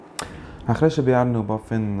אחרי שביארנו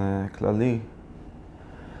באופן כללי,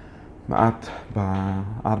 מעט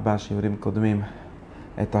בארבע שיעורים קודמים,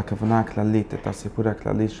 את הכוונה הכללית, את הסיפור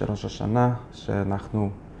הכללי של ראש השנה,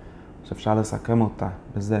 שאפשר לסכם אותה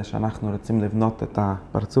בזה שאנחנו רוצים לבנות את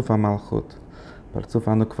הפרצוף המלכות, פרצוף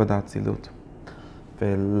הנוקבה והאצילות,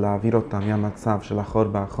 ולהעביר אותה מהמצב של אחור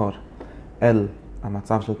באחור אל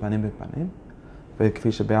המצב של פנים בפנים.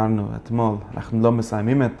 וכפי שביארנו אתמול, אנחנו לא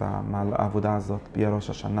מסיימים את העבודה הזאת בראש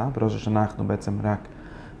השנה. בראש השנה אנחנו בעצם רק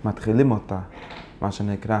מתחילים אותה, מה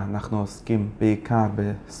שנקרא, אנחנו עוסקים בעיקר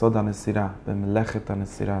בסוד הנסירה, במלאכת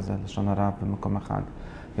הנסירה, זה לשון הרב במקום אחד.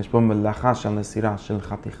 יש פה מלאכה של נסירה, של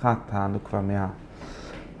חתיכת הנוקבה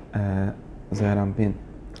זה הרבים.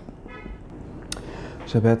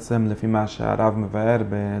 שבעצם לפי מה שהרב מבאר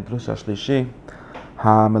בדרוש השלישי,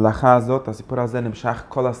 המלאכה הזאת, הסיפור הזה נמשך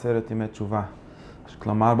כל 10 ימי תשובה.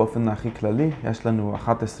 כלומר, באופן הכי כללי, יש לנו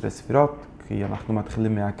 11 ספירות, כי אנחנו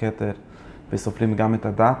מתחילים מהכתר וסופרים גם את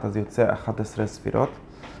הדת, אז יוצא 11 ספירות.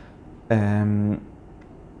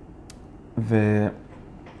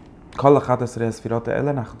 וכל 11 הספירות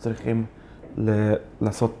האלה אנחנו צריכים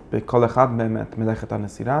לעשות בכל אחד באמת מלאכת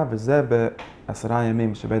הנסירה, וזה ב10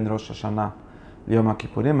 ימים שבין ראש השנה ליום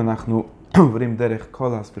הכיפורים. אנחנו עוברים דרך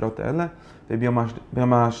כל הספירות האלה,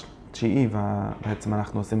 וביום התשיעי בעצם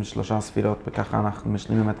אנחנו עושים 3 ספירות, וככה אנחנו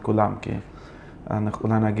משלימים את כולם, כי אנחנו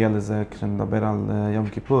אולי נגיע לזה כשנדבר על יום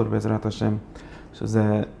כיפור בעזרת השם,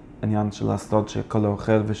 שזה עניין של הסוד שכל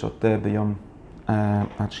האוכל ושותה ביום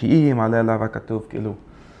התשיעי מעלה עליו הכתוב כאילו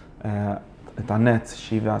את הנץ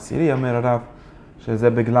 7 ועשירי, אומר הרב, שזה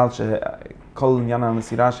בגלל שכל עניין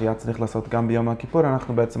הנסירה שהיה צריך לעשות גם ביום הכיפור,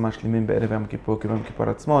 אנחנו בעצם משלימים בערב יום כיפור, כי ביום כיפור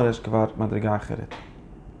עצמו יש כבר מדרגה אחרת.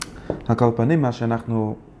 על כל פנים, מה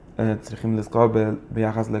שאנחנו צריכים לזכור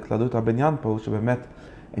ביחס לכללות הבניין פה, שבאמת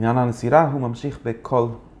עניין הנסירה הוא ממשיך בכל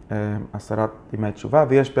 10 ימי תשובה,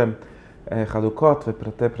 ויש בהם חלוקות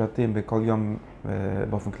ופרטי פרטים בכל יום,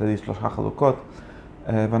 באופן כללי 3 חלוקות,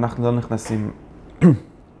 ואנחנו לא נכנסים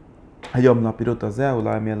היום לפירוט הזה,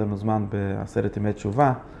 אולי אם יהיה לנו זמן ב10 ימי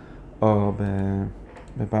תשובה, או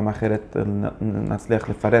בפעם אחרת נצליח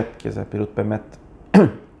לפרט, כי זה פירוט באמת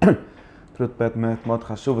מאוד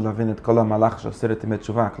חשוב להבין את כל המהלך של 10 ימי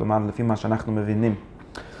תשובה. כלומר, לפי מה שאנחנו מבינים,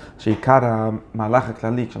 שעיקר המהלך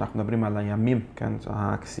הכללי, כשאנחנו מדברים על הימים, כן,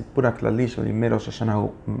 הסיפור הכללי של ימי ראש השנה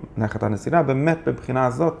הוא מלאכת הנסירה, באמת בבחינה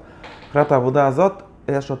הזאת, מבחינת העבודה הזאת,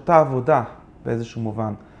 יש אותה עבודה באיזשהו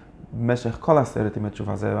מובן, במשך כל 10 ימי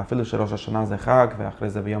תשובה. זה אפילו שראש השנה זה חג, ואחרי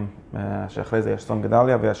זה שאחרי זה יש צום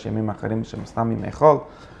גדליה, ויש ימים אחרים שהם סתם ימי חול,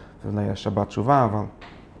 ואולי יש שבת תשובה, אבל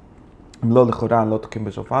הם לא לכאורה, לא תוקעים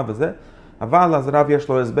בשופר וזה. אבל אז רב יש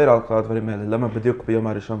לו הסבר על כל הדברים האלה, למה בדיוק ביום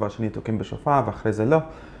הראשון והשני תוקעים בשופר ואחרי זה לא,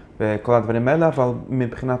 וכל הדברים האלה. אבל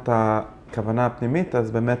מבחינת הכוונה הפנימית,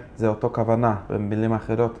 אז באמת זה אותו כוונה. במילים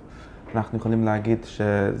אחרות אנחנו יכולים להגיד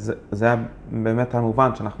שזה באמת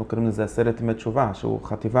המובן שאנחנו קוראים לזה 10 ימי תשובה, שהוא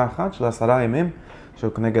חטיבה אחת של 10 ימים,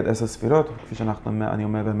 שהוא כנגד 10 ספירות, כפי אני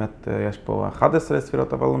אומר באמת יש פה 11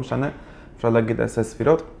 ספירות, אבל לא משנה, אפשר להגיד 10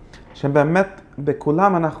 ספירות. שבאמת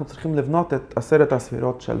בכולם אנחנו צריכים לבנות את 10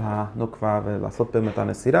 הספירות של הנוקבה ולעשות באמת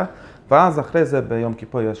הנסירה, ואז אחרי זה ביום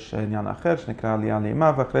כיפור יש עניין אחר שנקרא עלייה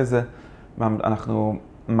לאימה, ואחרי זה אנחנו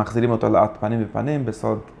מחזירים אותו לאט פנים בפנים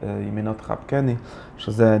בסוד ימינות חבקני,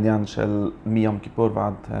 שזה עניין של מיום כיפור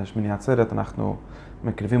ועד שמיני עצרת, אנחנו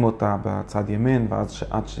מקריבים אותה בצד ימין, ואז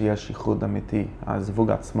עד שיש ייחוד אמיתי,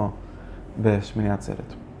 הזיווג עצמו בשמיני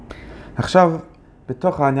עצרת. עכשיו,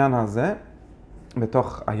 בתוך העניין הזה,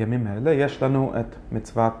 בתוך הימים האלה, יש לנו את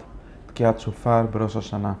מצוות תקיעת שופר בראש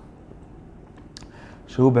השנה,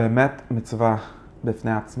 שהוא באמת מצווה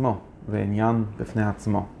בפני עצמו, ועניין בפני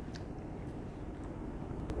עצמו.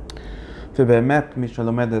 ובאמת, מי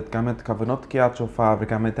שלומד גם את כוונות תקיעת שופר,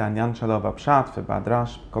 וגם את העניין שלו בפשעת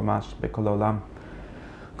ובדרש, בכל העולם,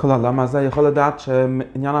 כל העולם הזה יכול לדעת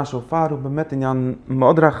שעניין השופר הוא באמת עניין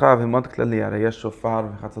מאוד רחב ומאוד כללי. הרי יש שופר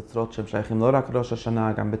וחצוצרות שהם שייכים לא רק ראש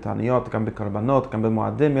השנה, גם בתעניות, גם בקרבנות, גם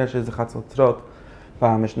במועדים יש איזה חצוצרות.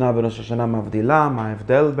 והמשנה בראש השנה מבדילה מה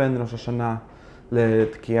ההבדל בין ראש השנה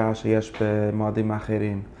לתקיעה שיש במועדים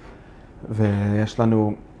האחרים. ויש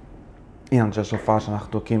לנו עניין של שופר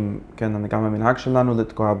שאנחנו תוקעים, כן, גם המנהג שלנו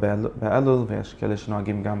לתקוע באלול, ויש כאלה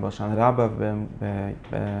שנוהגים גם בשנה רבה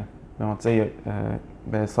במוצאי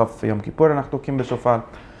בסוף יום כיפור אנחנו תוקעים בשופר.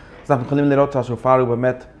 אז אנחנו יכולים לראות שהשופר הוא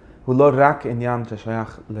באמת, הוא לא רק עניין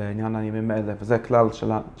ששייך לעניין הימים האלה, וזה כלל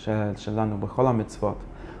שלנו בכל המצוות.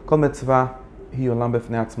 כל מצווה היא עולם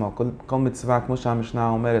בפני עצמו. כל מצווה, כמו שהמשנה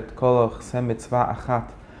אומרת, כל עושה מצווה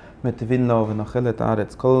אחת מטבין לו ונאכל את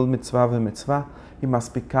הארץ. כל מצווה ומצווה היא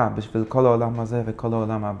מספיקה בשביל כל העולם הזה וכל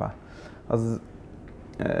העולם הבא. אז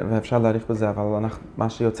ואפשר להעריך בזה, אבל מה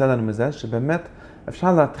שיוצא לנו מזה, שבאמת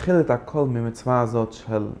אפשר להתחיל את הכל ממצווה הזאת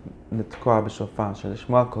של לתקוע בשופר, של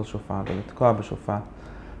לשמוע כל שופר ולתקוע בשופר.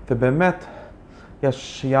 ובאמת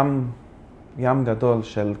יש ים גדול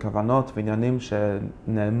של כוונות ועניינים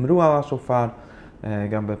שנאמרו על השופר,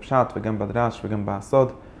 גם בפשט וגם בדרש וגם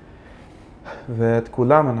בסוד. ואת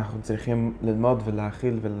כולם אנחנו צריכים ללמוד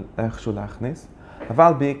ולהכיל ואיכשהו להכניס.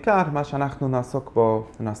 אבל בעיקר מה שאנחנו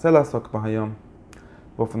ננסה לעסוק בו היום,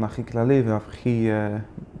 באופן הכי כללי והכי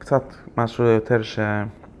קצת משהו יותר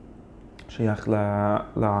שייך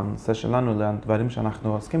לנושא שלנו, לדברים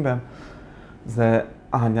שאנחנו עוסקים בהם, זה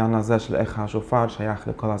העניין הזה של איך השופר שייך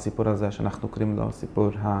לכל הסיפור הזה שאנחנו קוראים לו סיפור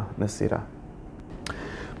הנסירה.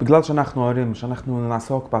 בגלל שאנחנו אומרים שאנחנו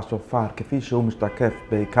נעסוק בשופר כפי שהוא משתקף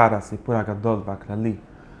בעיקר הסיפור הגדול והכללי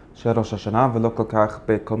של ראש השנה, ולא כל כך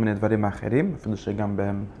בכל מיני דברים אחרים, אפילו שגם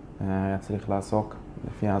בהם היה צריך לעסוק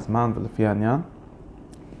לפי הזמן ולפי העניין.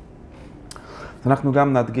 אז אנחנו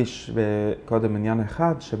גם נדגיש קודם עניין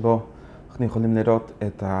אחד שבו אנחנו יכולים לראות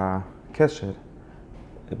את הקשר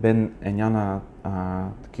בין עניין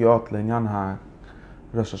התקיעות לעניין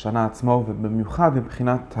ראש השנה עצמו, ובמיוחד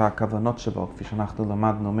מבחינת הכוונות שבו, כפי שאנחנו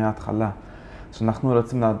למדנו מההתחלה, שאנחנו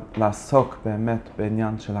רוצים לעסוק באמת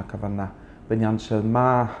בעניין של הכוונה, בעניין של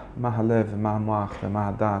מה הלב ומה המוח ומה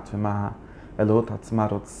הדעת ומה האלוהות עצמה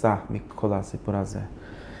רוצה מכל הסיפור הזה.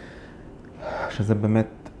 שזה באמת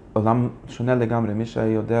עולם שונה לגמרי. מי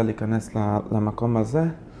שיודע להיכנס למקום הזה,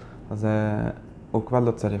 אז הוא כבר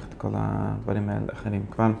לא צריך את כל הדברים האחרים.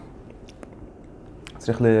 כבר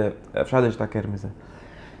אפשר להשתכר מזה.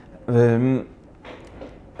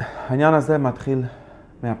 והעניין הזה מתחיל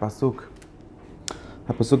מהפסוק.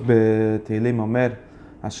 הפסוק בתהילים אומר,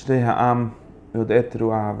 אשרי העם יודעי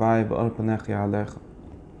תרועה הווי באור פניך יהלך.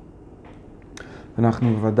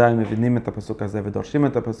 אנחנו בוודאי מבינים את הפסוק הזה ודורשים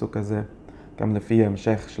את הפסוק הזה, גם לפי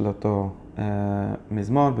המשך של אותו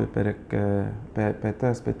מזמור בפרק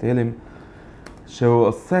פטס בתהילים, שהוא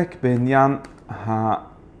עוסק בעניין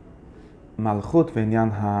המלכות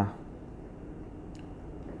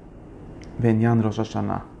בעניין ראש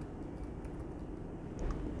השנה.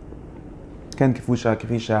 כן,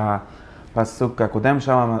 כפי שהפסוק הקודם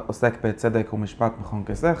שם עוסק בצדק ומשפט מכון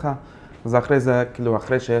כיסך, אז אחרי זה,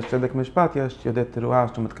 אחרי שיש צדק ומשפט, יש יודעי תרועה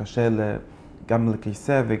שמתקשר גם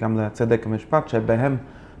לכיסא וגם לצדק ומשפט, שבהם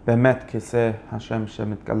באמת כיסא השם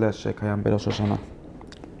שמתגלה שקיים בראש השנה.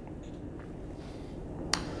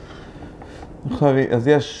 אז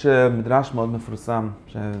יש מדרש מאוד מפורסם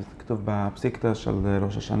שכתוב בפסיקתא של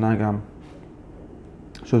ראש השנה גם,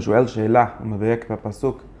 שהוא שואל שאלה, הוא מבייק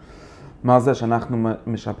בפסוק, מה זה שאנחנו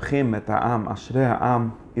משבחים את העם, אשרי העם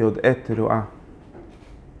יודעי תרועה.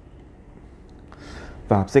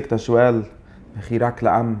 והפסיקתא שואל, וכי רק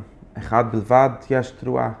לעם אחד בלבד יש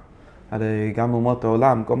תרועה. הרי גם אומות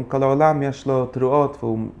העולם, גם כל העולם יש לו תרועות,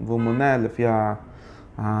 והוא מונה לפי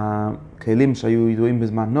הכלים שהיו ידועים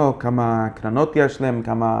בזמנו, כמה קרנות יש להם,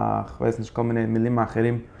 יש כל מיני מילים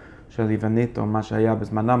אחרים של יוונית או מה שהיה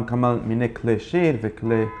בזמנם, כמה מיני כלי שיר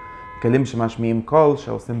וכלים שמשמיעים קול,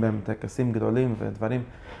 שעושים בהם טקסים גדולים ודברים.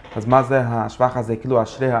 אז מה זה השבח הזה, כאילו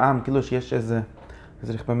אשרי העם, כאילו שיש איזה,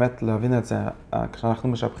 צריך באמת להבין את זה, כשאנחנו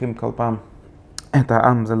משבחים כל פעם את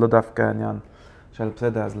העם, זה לא דווקא עניין של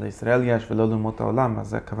בסדר, אז לישראל יש ולא לאומות העולם, אז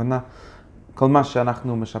זה הכוונה. כל מה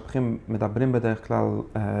שאנחנו משבחים, מדברים בדרך כלל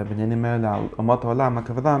בעניינים האלה על אומות העולם,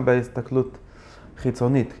 הכוונה בהסתכלות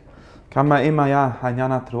חיצונית. כמה אם היה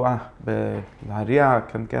העניין התרועה בלהריע,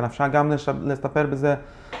 כן, אפשר גם לספר בזה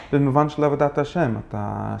במובן של עבודת השם.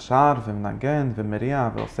 אתה שר ומנגן ומריע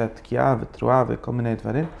ועושה תקיעה ותרועה וכל מיני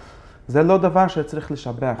דברים. זה לא דבר שצריך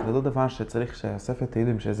לשבח, זה לא דבר שצריך שספר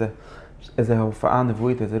תהילים, שזה איזו הופעה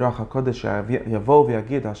נבואית, איזה רוח הקודש שיבוא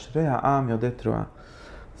ויגיד, אשרי העם יודעי תרועה.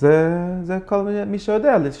 זה כל מי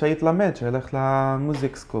שיודע, שיתלמד, שילך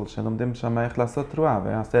למוזיק סקול, שלומדים שם איך לעשות תרועה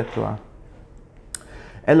ויעשה תרועה.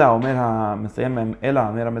 אלא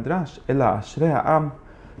אומר המדרש, אלא אשרי העם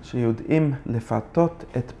שיודעים לפתות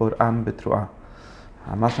את בוראם בתרועה.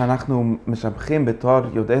 מה שאנחנו משבחים בתור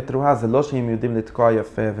יודעי תרועה, זה לא שהם יודעים לתקוע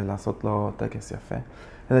יפה ולעשות לו טקס יפה,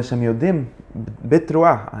 אלא שהם יודעים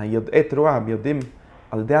בתרועה, היודעי תרועה, יודעים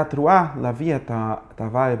על ידי התרועה להביא את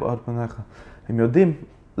ההווי באור פניך. הם יודעים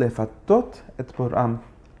לפתות את בוראם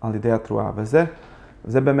על ידי התרועה,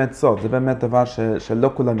 וזה באמת סוד, זה באמת דבר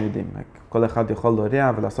שלא כולם יודעים. כל אחד יכול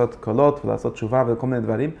להוריע ולעשות כללות ולעשות תשובה וכל מיני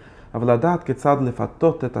דברים, אבל לדעת כיצד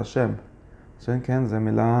לפתות את השם. כן, זה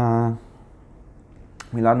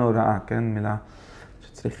מילה נוראה, כן, מילה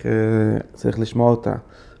שצריך לשמוע אותה.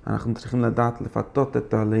 אנחנו צריכים לדעת לפתות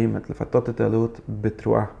את האלוהים, לפתות את האלוהות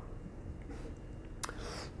בתרועה.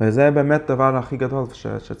 וזה באמת הדבר הכי גדול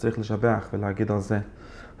שצריך לשבח ולהגיד על זה.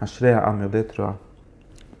 אשרי העם יודעי תרועה.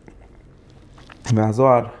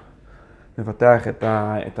 והזוהר מבטח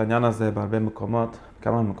את העניין הזה בהרבה מקומות,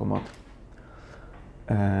 כמה מקומות.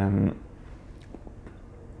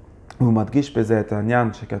 הוא מדגיש בזה את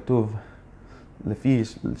העניין שכתוב, לפי,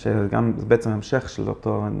 שגם זה בעצם המשך של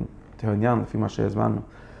אותו עניין, לפי מה שהזמנו.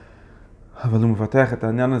 אבל הוא מבטח את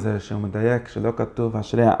העניין הזה שהוא מדייק שלא כתוב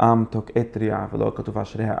אשרי העם תוקעי תריעה, ולא כתוב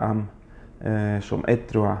אשרי העם שומעי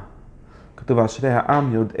תרועה. כתוב אשרי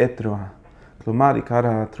העם יודעי תרועה. כלומר, עיקר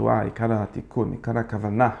התרועה, עיקר התיקון,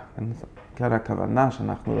 עיקר הכוונה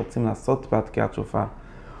שאנחנו רוצים לעשות בתקיעת שופר,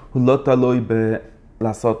 הוא לא תלוי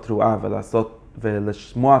בלעשות תרועה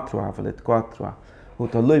ולשמוע תרועה ולתקוע תרועה. הוא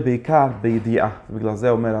תלוי בעיקר בידיעה. ובגלל זה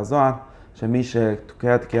אומר הזוהר, שמי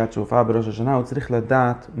שתוקע תקיעת שופר בראש השנה, הוא צריך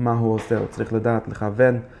לדעת מה הוא עושה. הוא צריך לדעת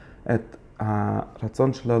לכוון את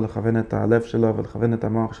הרצון שלו, לכוון את הלב שלו ולכוון את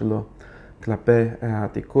המוח שלו כלפי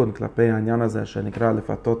התיקון, כלפי העניין הזה שנקרא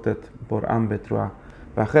לפתות את בוראם בתרועה.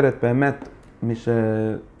 ואחרת באמת, מי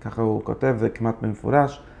שככה הוא כותב, זה כמעט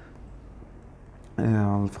במפורש,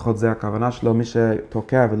 לפחות זה הכוונה שלו, מי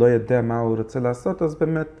שתוקע ולא יודע מה הוא רוצה לעשות, אז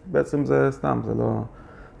באמת, בעצם זה סתם, זה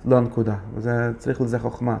לא הנקודה. וזה צריך לזה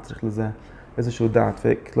חוכמה, צריך לזה איזשהו דעת.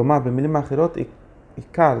 וכלומר, במילים האחרות,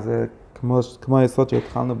 עיקר, זה כמו היסוד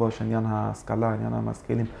שהתחלנו בו, שעניין ההשכלה, עניין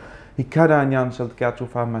המשכילים. עיקר העניין של תקיעת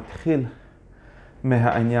שופר מתחיל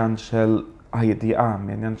מהעניין של הידיעה,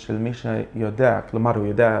 מהעניין של מי שיודע, כלומר הוא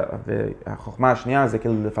יודע, והחוכמה השנייה זה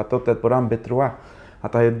כאילו לפתות את בוראם בתרועה.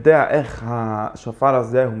 אתה יודע איך השופר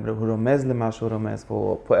הזה הוא רומז למה שהוא רומז,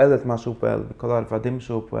 והוא פועל את מה שהוא פועל, בכל הרבדים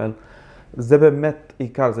שהוא פועל. זה באמת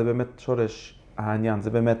עיקר, זה באמת שורש העניין, זה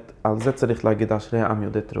באמת, על זה צריך להגיד אשרי העם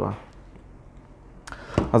יודעי תרועה.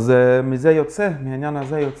 אז מזה יוצא, מהעניין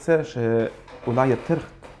הזה יוצא שאולי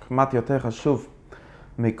כמעט יותר חשוב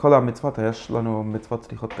מכל המצוות, יש לנו מצוות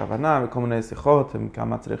צריכות כוונה וכל מיני שיחות,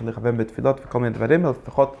 כמה צריך לכוון בתפילות וכל מיני דברים, אבל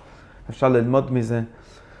לפחות אפשר ללמוד מזה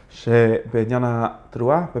שבעניין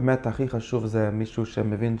התרועה באמת הכי חשוב זה מישהו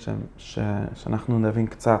שמבין שאנחנו נבין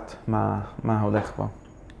קצת מה הולך פה.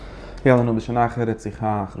 היה לנו בשנה אחרת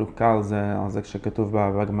שיחה ארוכה על זה כשכתוב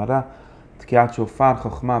בגמרא, תקיעת שופר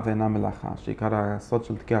חוכמה ואינה מלאכה, שעיקר הסוד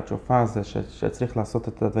של תקיעת שופר זה שצריך לעשות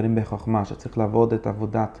את הדברים בחוכמה, שצריך לעבוד את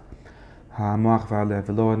עבודת המוח והלב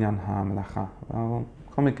ולא עניין המלאכה.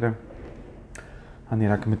 בכל מקרה, אני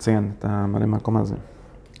רק מציין את המקום הזה.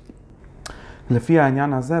 לפי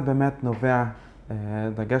העניין הזה באמת נובע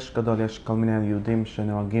דגש גדול, יש כל מיני יהודים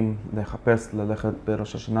שנוהגים לחפש ללכת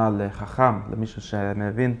בראש השנה לחכם, למישהו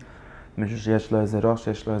שמבין, מישהו שיש לו איזה ראש,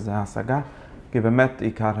 יש לו איזה השגה, כי באמת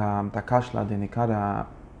עיקר המתקה של הדין, עיקר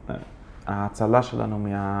ההצלה שלנו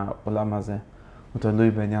מהעולם הזה, הוא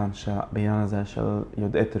תלוי בעניין הזה של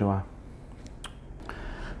יודעי תרועה.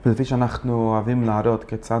 ולפי שאנחנו אוהבים להראות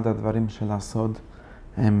כיצד הדברים של הסוד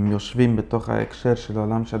הם יושבים בתוך ההקשר של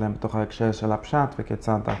העולם שלהם, בתוך ההקשר של הפשט,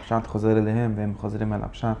 וכיצד הפשט חוזר אליהם והם חוזרים אל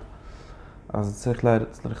הפשט. אז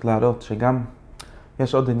צריך להראות שגם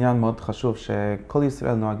יש עוד עניין מאוד חשוב שכל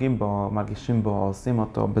ישראל נוהגים בו, מרגישים בו, עושים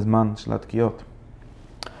אותו בזמן של התקיעות.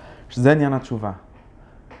 שזה עניין התשובה.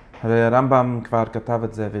 הרי הרמב"ם כבר כתב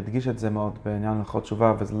את זה והדגיש את זה מאוד בעניין הלכות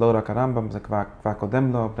תשובה, וזה לא רק הרמב"ם, זה כבר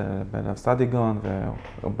קודם לו ברב סדיגון,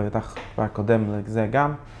 ובטח כבר קודם לזה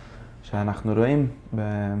גם, שאנחנו רואים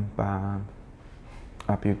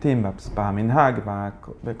בפיוטים, במנהג,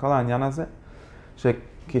 בכל העניין הזה,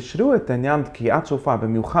 שקישרו את העניין תקיעת שופר,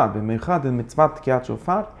 במיוחד עם מצוות תקיעת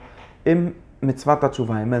שופר, עם מצוות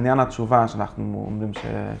התשובה, עם עניין התשובה שאנחנו אומרים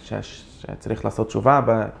שצריך לעשות תשובה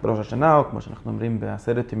בראש השנה, או כמו שאנחנו אומרים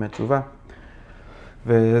בעשרת ימי תשובה.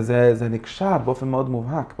 וזה נקשר באופן מאוד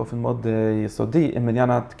מובהק, באופן מאוד יסודי, עם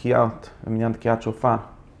עניין התקיעות, עם עניין תקיעת שופר,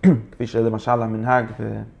 כפי שלמשל המנהג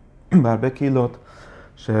בהרבה קהילות,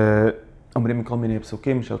 שאומרים כל מיני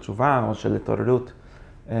פסוקים של תשובה או של התעוררות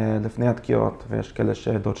לפני התקיעות, ויש כאלה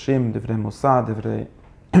שדורשים דברי מוסר, דברי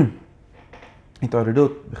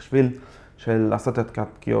התעוררות בשביל של לעשות את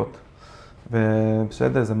התקיעות.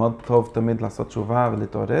 ובסדר, זה מאוד טוב תמיד לעשות תשובה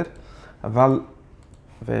ולהתעורר, אבל,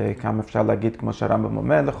 וכמה אפשר להגיד, כמו שהרמב"ם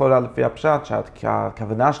אומר, לכאורה לפי הפשט,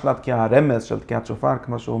 שהכוונה של התקיעה, הרמז של תקיעת שופר,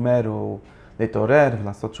 כמו שהוא אומר, הוא להתעורר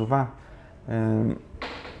ולעשות תשובה.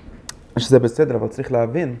 שזה בסדר, אבל צריך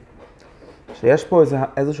להבין שיש פה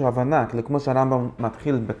איזושהי הבנה, כמו שהרמב"ם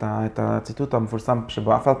מתחיל את הציטוט המפורסם,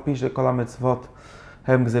 שבו אף על פי שכל המצוות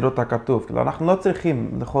הם גזירות הכתוב. כאילו, אנחנו לא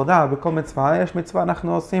צריכים, לכאורה, בכל מצווה, יש מצווה,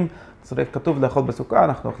 אנחנו עושים, כתוב לאכול בסוכה,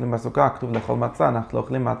 אנחנו אוכלים בסוכה, כתוב לאכול מצה, אנחנו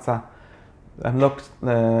אוכלים מצה. הם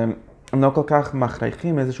לא כל כך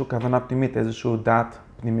מכריחים איזושהי כוונה פנימית, איזושהי דעת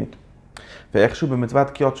פנימית. ואיכשהו במצוות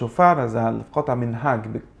תקיעות שופר, אז לפחות המנהג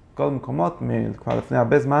בכל מקומות, כבר לפני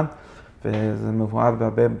הרבה זמן, וזה מבואר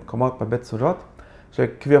בהרבה מקומות, בהרבה צורות,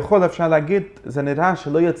 שכביכול אפשר להגיד, זה נראה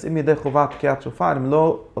שלא יוצאים ידי חובת תקיעת שופר, הם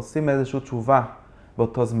לא עושים איזושהי תשובה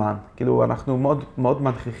באותו זמן. כאילו אנחנו מאוד, מאוד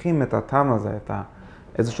מנכיחים את הטעם הזה,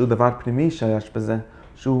 איזשהו דבר פנימי שיש בזה,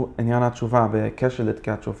 שהוא עניין התשובה בקשר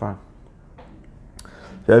לתקיעת שופר.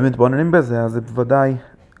 ואם מתבוננים בזה, אז זה בוודאי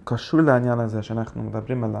קשור לעניין הזה שאנחנו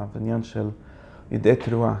מדברים עליו, עניין של יודעי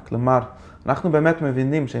תרועה. כלומר, אנחנו באמת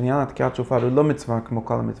מבינים שעניין התקיעת שופר הוא לא מצווה כמו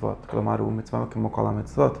כל המצוות, כלומר הוא מצווה כמו כל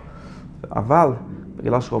המצוות, אבל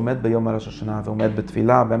בגלל שהוא עומד ביום ראש השנה ועומד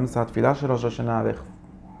בתפילה, באמצע התפילה של ראש השנה,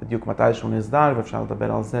 בדיוק מתי שהוא נסדר, ואפשר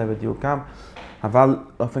לדבר על זה בדיוק גם, אבל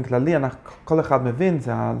באופן כללי, כל אחד מבין,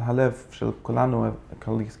 זה הלב של כולנו,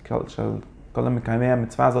 של כל המקיימי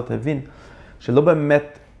המצווה הזאת הבין, שלא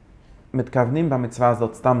באמת מתכוונים במצווה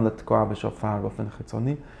הזאת סתם לתקוע בשופר באופן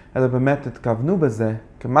חיצוני, אלא באמת התכוונו בזה,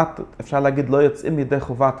 כמעט אפשר להגיד לא יוצאים ידי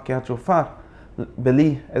חובת תקיעת שופר,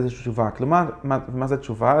 בלי איזושהי תשובה. כלומר, מה זה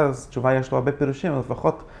תשובה? אז תשובה יש לו הרבה פירושים,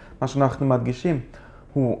 לפחות מה שאנחנו מדגישים,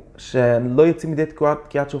 הוא שלא יוצאים ידי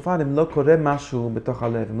תקיעת שופר אם לא קורה משהו בתוך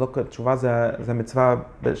הלב. תשובה זה מצווה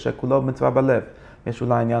שכולו מצווה בלב. יש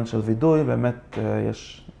אולי עניין של וידוי, באמת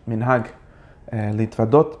יש מנהג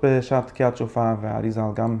להתוודות בשעת תקיעת שופר, והאריזל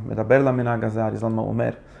גם מדבר למנהג הזה, האריזל אומר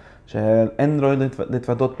שאין ראוי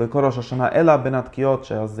להתוודות בכל ראש השנה, אלא בין התקיעות,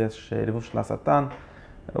 שאז יש ריבוב של השטן,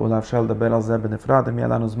 אולי אפשר לדבר על זה בנפרד, אם יהיה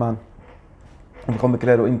לנו זמן. בכל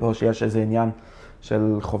מקרה רואים פה שיש איזה עניין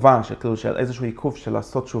של חובה, של איזשהו עיכוב של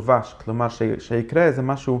לעשות תשובה, כלומר שיקרה זה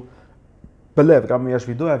משהו בלב, גם אם יש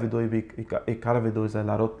וידוי, עיקר הוידוי זה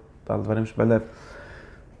להראות על דברים שבלב.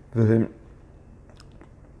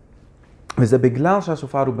 וזה בגלל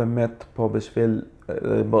שהשופר הוא באמת פה בשביל,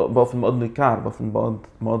 באופן מאוד ניכר, באופן מאוד,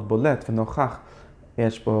 מאוד בולט ונוכח,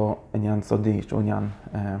 יש פה עניין סודי, יש פה עניין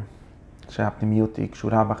שהפנימיות היא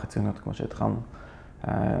קשורה בחיצוניות כמו שהתחלנו.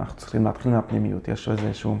 אנחנו צריכים להתחיל מהפנימיות, יש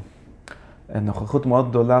איזושהי נוכחות מאוד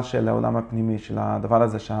גדולה של העולם הפנימי, של הדבר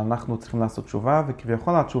הזה שאנחנו צריכים לעשות תשובה,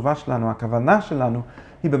 וכביכול התשובה שלנו, הכוונה שלנו,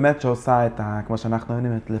 היא באמת שעושה כמו שאנחנו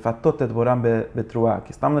יודעים, לפתות את בוראם בתרועה,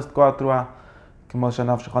 כי סתם לתקוע תרועה, כמו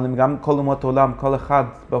שאנחנו יכולים, גם כל אומות העולם, כל אחד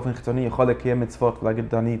באופן חיצוני יכול לקיים מצוות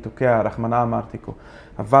ולהגיד אני תוקע, רחמנא אמרתי כה.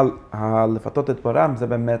 אבל לפתות את בוראם זה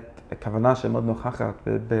באמת כוונה שמאוד נוכחת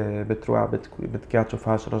בתרועה, בתקיעת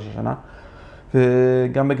שופר של ראש השנה.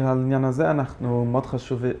 וגם בגלל העניין הזה אנחנו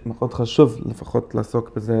מאוד חשוב לפחות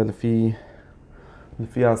לעסוק בזה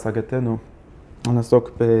לפי השגתנו, לעסוק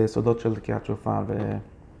בסודות של תקיעת שופר,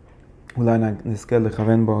 ואולי נזכה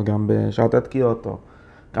לכוון בו גם בשעת התקיעות, או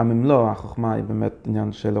גם אם לא, החוכמה היא באמת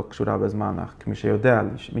עניין שלא קשורה בזמן, אך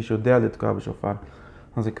מי שיודע לתקוע בשופר,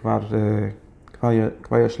 אז זה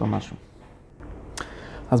כבר יש לו משהו.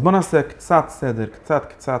 אז בואו נעשה קצת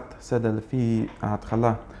סדר לפי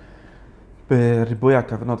ההתחלה, בריבוי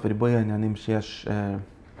הכוונות וריבוי העניינים שיש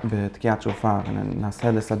בתקיעת שופר,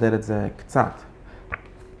 ננסה לסדר את זה קצת.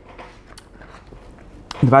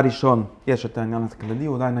 דבר ראשון, יש את העניין הכללי,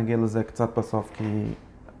 אולי נגיע לזה קצת בסוף, כי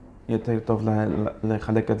יותר טוב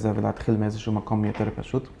לחלק את זה ולהתחיל מאיזשהו מקום יותר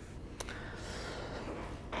פשוט.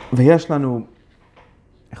 ויש לנו,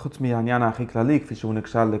 חוץ מהעניין הכי כללי, כפי שהוא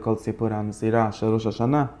נקשר לכל סיפור הנסירה של ראש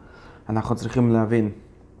השנה, אנחנו צריכים להבין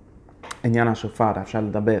עניין השופר, אפשר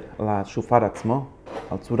לדבר על השופר עצמו,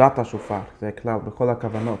 על צורת השופר, זה כלל בכל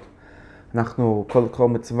הכוונות. אנחנו, כל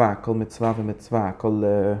מצווה ומצווה,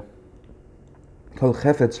 כל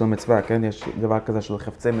חפץ של מצווה, כן? יש דבר כזה של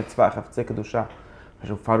חפצי מצווה, חפצי קדושה.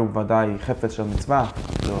 השופר הוא ודאי חפץ של מצווה,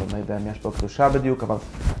 לא יודע אם יש בו קדושה בדיוק, אבל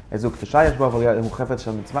איזו קדושה יש בו, אבל הוא חפץ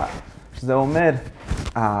של מצווה. שזה אומר,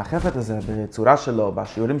 החפץ הזה בצורה שלו,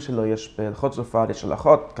 בשיעורים שלו, יש בהלכות שופר, יש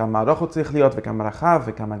הלכות, כמה ארוך הוא צריך להיות וכמה רחב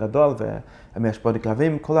וכמה גדול, ואם יש פה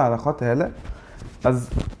נקלבים, כל ההלכות האלה. אז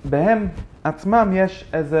בהם עצמם יש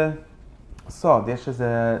איזה סוד, יש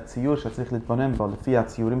איזה ציור שצריך להתבונן בו, לפי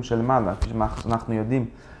הציורים של מעלה, כפי שאנחנו יודעים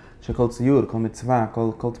שכל ציור, כל מצווה,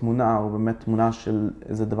 כל תמונה הוא באמת תמונה של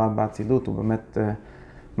איזה דבר באצילות, הוא באמת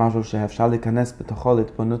משהו שאפשר להיכנס בתוכו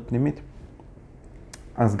להתבוננות פנימית.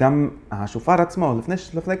 אז גם השופר עצמו,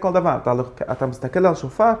 לפני כל דבר, אתה מסתכל על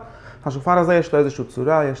שופר, השופר הזה יש לו איזושהי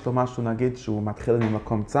צורה, יש לו משהו נגיד שהוא מתחיל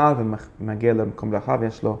ממקום צר ומגיע למקום רחב,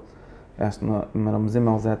 יש לו מרמזים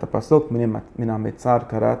על זה את הפסוק, מן המצר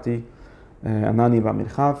קראתי ענני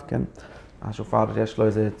במרחב, כן? השופר יש לו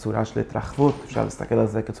איזו צורה של התרחבות, אפשר להסתכל על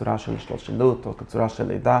זה כצורה של השתלשלות או כצורה של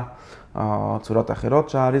לידה, או צורות אחרות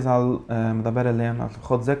שהאריזל מדבר עליהן, אז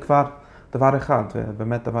לפחות זה כבר דבר אחד,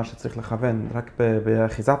 ובאמת דבר שצריך לכוון רק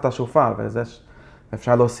באחיזת השופר,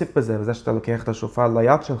 ואפשר להוסיף בזה, וזה שאתה לוקח את השופר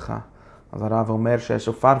ליד שלך. אז הרב אומר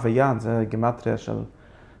ששופר ויד זה גימטריה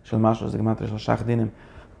של משהו, זה גימטריה של שח דינים.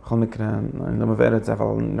 בכל מקרה, אני לא מבאר את זה, אבל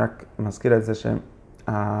אני רק מזכיר את זה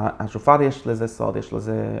שהשופר יש לזה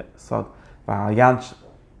סוד, והיד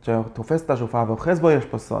שתופס את השופר ואוחז בו יש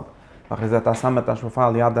פה סוד, ואחרי זה אתה שם את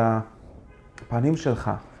השופר ליד הפנים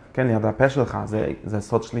שלך, כן, ליד הפה שלך, זה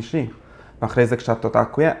סוד שלישי, ואחרי זה כשאתה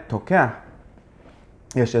תוקע,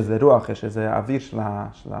 יש איזה רוח, יש איזה אוויר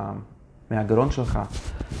מהגרון שלך,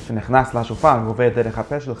 שנכנס לשופר, הוא עובר דרך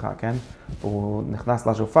הפה שלך, כן? הוא נכנס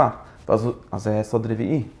לשופר, אז זה סוד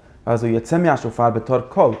רביעי. ואז הוא יצא מהשופר בתור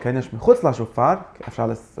קול, כן? יש מחוץ לשופר, אפשר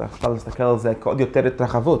להסתכל על זה עוד יותר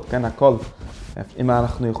התרחבות, כן? הקול, אם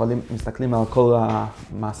אנחנו מסתכלים על כל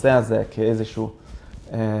המעשה הזה כאיזשהו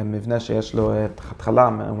מבנה שיש לו התחלה,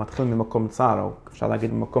 הוא מתחיל ממקום צר, או אפשר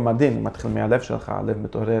להגיד ממקום עדין, הוא מתחיל מהלב שלך, הלב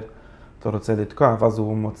מתעורר, אתה רוצה לתקוע, ואז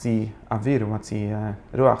הוא מוציא אוויר, הוא מוציא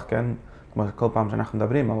רוח, כן? כמו כל פעם שאנחנו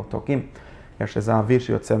מדברים על תוקעים, יש איזה אוויר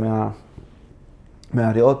שיוצא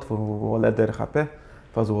מהריאות והוא עולה דרך הפה,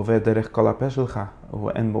 ואז הוא עובד דרך כל הפה שלך,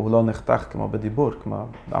 הוא לא נחתך כמו בדיבור,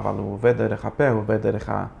 אבל הוא עובד דרך הפה, הוא עובד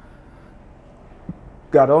דרך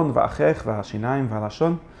הגרון והחך והשיניים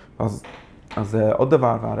והלשון, אז עוד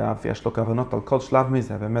דבר, והרב יש לו כוונות על כל שלב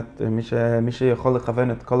מזה, באמת מי שיכול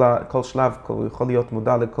לכוון את כל שלב, הוא יכול להיות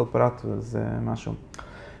מודע לכל פרט, זה משהו.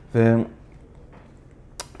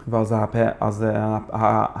 ואז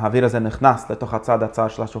האוויר הזה נכנס לתוך הצד הצר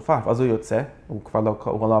של השופר, ואז הוא יוצא, הוא כבר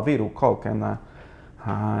לא אוויר, הוא קול, כן?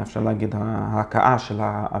 אפשר להגיד, ההקעה של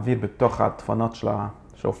האוויר בתוך הדפנות של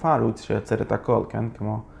השופר, הוא שיוצר את הקול, כן?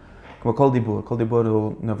 כמו כל דיבור. כל דיבור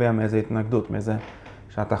הוא נובע מאיזו התנגדות, מאיזה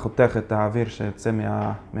שאתה חותך את האוויר שיוצא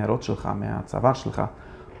מהרוט שלך, מהצוואר שלך,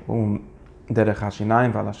 הוא דרך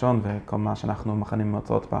השיניים והלשון וכל מה שאנחנו מכנים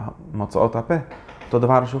מוצאות הפה. אותו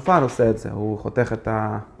דבר השופר עושה את זה, הוא חותך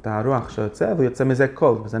את הרוח שיוצא ויוצא מזה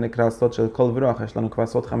קול, וזה נקרא סוד של קול ורוח. יש לנו כבר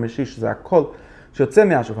סוד חמישי שזה הקול שיוצא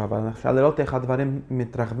מהשופר, אבל אפשר לראות איך הדברים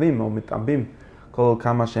מתרחבים או מתעבים כל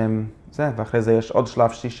כמה שהם זה, ואחרי זה יש עוד שלב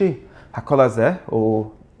שישי. הקול הזה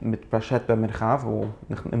הוא מתפשט במרחב, הוא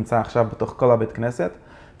נמצא עכשיו בתוך כל הבית כנסת,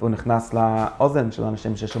 והוא נכנס לאוזן של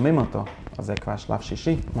אנשים ששומעים אותו. אז זה כבר שלב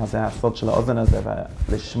שישי, מה זה הסוד של האוזן הזה,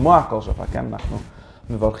 ולשמוע כל שופר, כן? אנחנו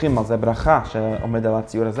מברכים על זה ברכה שעומד על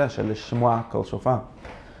הציור הזה של לשמוע כל שופר.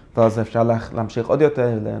 ואז אפשר להמשיך עוד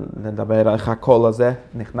יותר, לדבר איך הקול הזה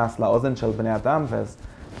נכנס לאוזן של בני אדם, ואז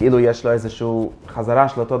כאילו יש לו איזשהו חזרה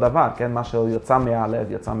של אותו דבר, כן? מה שהוא יוצא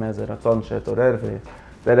מהלב, יוצא מאיזה רצון שהתעורר,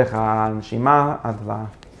 ודרך הנשימה עד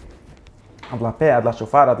לפה, עד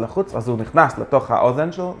לשופר, עד לחוץ, אז הוא נכנס לתוך האוזן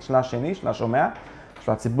של השני, של השומע,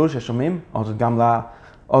 של הציבור ששומעים, או גם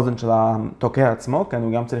לאוזן של התוקע עצמו, כן?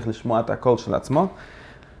 הוא גם צריך לשמוע את הקול של עצמו,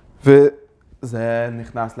 וזה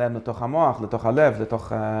נכנס להם לתוך המוח, לתוך הלב,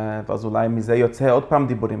 ואז אולי מזה יוצא עוד פעם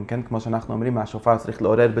דיבורים, כן? כמו שאנחנו אומרים, השופר צריך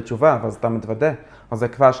לעורר בתשובה, ואז אתה מתוודה. אז זה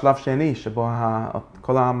כבר שלב שני, שבו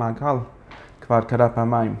כל המעגל כבר קרה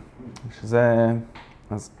פעמיים.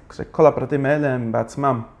 אז כשכל הפרטים האלה הם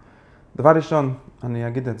בעצמם, דבר ראשון, אני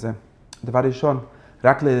אגיד את זה, דבר ראשון,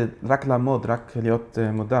 רק לעמוד, רק להיות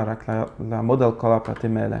מודע, רק לעמוד על כל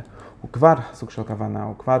הפרטים האלה, הוא כבר סוג של כוונה,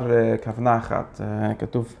 הוא כבר כוונה אחת,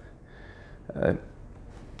 כתוב,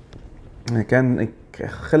 כן,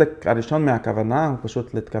 חלק הראשון מהכוונה הוא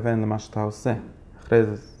פשוט להתכוון למה שאתה עושה, אחרי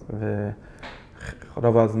זה,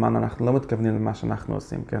 ורוב הזמן אנחנו לא מתכוונים למה שאנחנו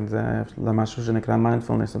עושים, כן, זה למשהו שנקרא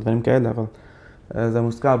מיינדפולנס, דברים כאלה, אבל זה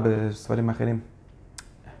מוזכר בספרים אחרים.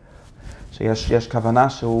 שיש כוונה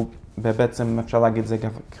שהוא בעצם אפשר להגיד זה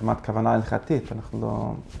כמעט כוונה הלכתית, אנחנו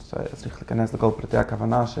לא צריך להיכנס לכל פרטי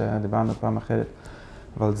הכוונה שדיברנו פעם אחרת,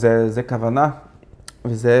 אבל זה כוונה,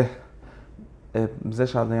 וזה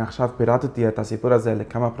שאני עכשיו פירטתי את הסיפור הזה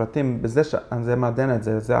לכמה פרטים, זה מעדן את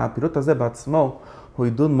זה, הפירוט הזה בעצמו הוא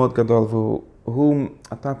עידוד מאוד גדול,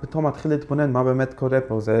 אתה פתאום מתחיל להתבונן מה באמת קורה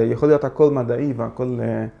פה, זה יכול להיות הכל מדעי והכל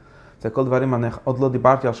זה כל דברים, אני עוד לא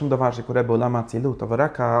דיברתי על שום דבר שקורה בעולם האצילות, אבל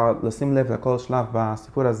רק לשים לב לכל שלב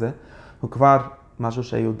בסיפור הזה, הוא כבר משהו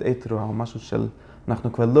שיודעי תרועה, או משהו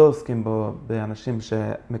אנחנו כבר לא עוסקים בו באנשים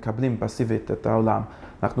שמקבלים פסיבית את העולם,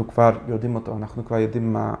 אנחנו כבר יודעים אותו, אנחנו כבר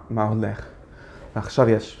יודעים מה הולך. ועכשיו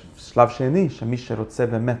יש שלב שני, שמי שרוצה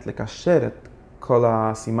באמת לקשר את כל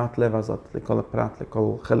השימת לב הזאת, לכל הפרט,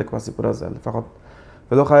 לכל חלק בסיפור הזה, לפחות,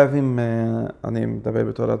 ולא חייבים, אני מדבר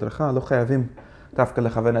בתור הדרכה, לא חייבים דווקא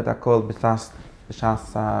לכוון את הכל בשעת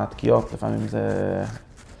התקיעות, לפעמים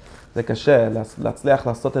זה קשה, להצליח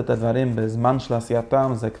לעשות את הדברים בזמן של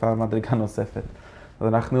עשייתם, זה כבר מדרגה נוספת. אז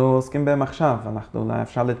אנחנו עוסקים בהם עכשיו, אולי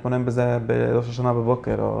אפשר להתבונן בזה בראש השנה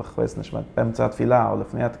בבוקר, או אחרי נשמע באמצע התפילה, או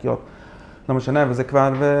לפני התקיעות, לא משנה, וזה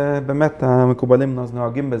כבר, ובאמת המקובלים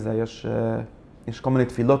נוהגים בזה, יש כל מיני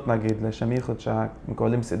תפילות נגיד, לשם ייחוד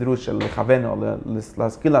שהמקובלים סידרו של לכוון, או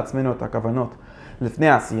להזכיר לעצמנו את הכוונות. לפני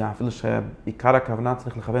העשייה, אפילו שעיקר הכוונה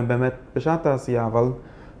צריך לכוון באמת בשעת העשייה, אבל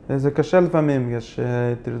זה קשה לפעמים, יש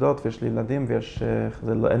טרדות ויש לי ילדים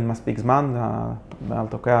אין מספיק זמן,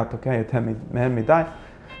 התוקע יותר מהר מדי.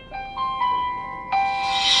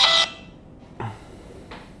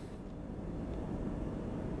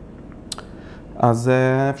 אז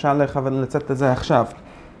אפשר לצאת את זה עכשיו.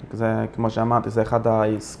 זה, כמו שאמרתי, זה אחד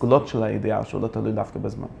הסגולות של הידיעה, שהוא לא תלוי דווקא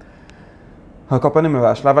בזמן. על כל פנים,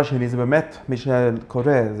 השלב השני זה באמת, מי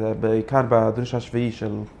שקורא, זה בעיקר בדרוש השביעי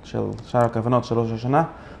של שאר הכוונות של ראש השנה,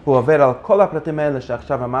 הוא עובר על כל הפרטים האלה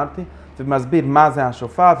שעכשיו אמרתי, ומסביר מה זה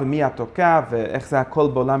השופר ומי התוקע ואיך זה הכל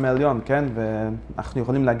בעולם העליון, כן? ואנחנו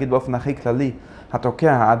יכולים להגיד באופן הכי כללי,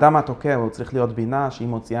 התוקע, האדם התוקע הוא צריך להיות בינה שהיא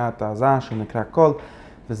מוציאה את העזה, שנקרא קול,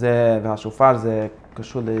 והשופר זה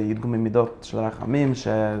קשור להתגומי מידות של הרחמים,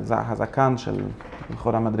 שזה הזקן של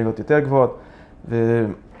לכאורה מדרגות יותר גבוהות,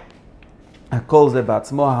 והכל זה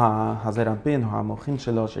בעצמו הזרנפין או המוחין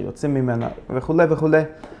שלו שיוצאים ממנה וכו' וכו'.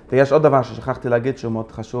 ויש עוד דבר ששכחתי להגיד שהוא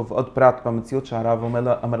מאוד חשוב, עוד פרט במציאות שהרב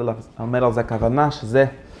אומר על זה הכוונה, שזה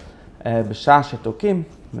בשעה שתוקעים,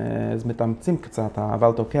 אז מתאמצים קצת,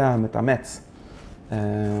 אבל תוקע מתאמץ.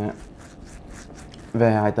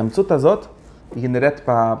 וההתאמצות הזאת היא נראית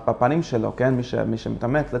בפנים שלו, כן? מי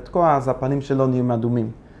שמתאמץ לתקוע, אז הפנים שלו נהיים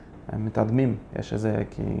אדומים, מתאדמים, יש איזה,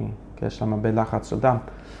 כי יש שם הרבה לחץ של דם.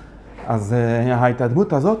 אז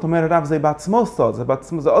ההתאדמות הזאת, אומר הרב, זה בעצמו סוד,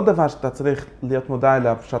 זה עוד דבר שאתה צריך להיות מודע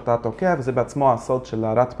אליו שאתה תוקע, וזה בעצמו הסוד של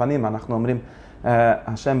הארת פנים. אנחנו אומרים,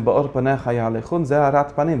 השם באור פניך יהלכון, זה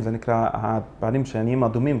הארת פנים, זה נקרא הפנים שנהיים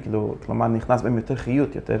אדומים, כלומר נכנס בהם יותר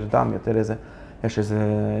חיות, יותר דם, יותר יש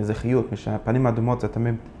איזה חיות, הפנים אדומות זה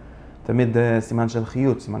תמיד סימן של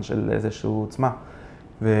חיות, סימן של איזושהי עוצמה.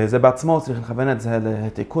 וזה בעצמו צריך לכוון את זה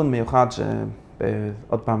לתיקון מיוחד,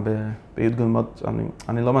 עוד פעם בי"ג מאוד,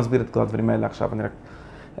 אני לא מסביר את כל הדברים האלה עכשיו, אני רק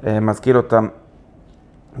מזכיר אותם.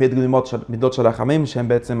 בי"ג מידות של רחמים, שהם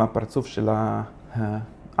בעצם הפרצוף של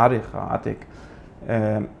האריך, העתיק.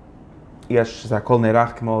 זה הכל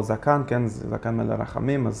נערך כמו זקן, כן? זקן מלא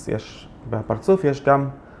רחמים, אז בפרצוף יש גם,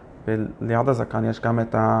 ליד הזקן יש גם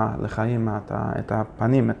את הלחיים, את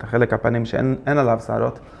הפנים, את החלק הפנים שאין עליו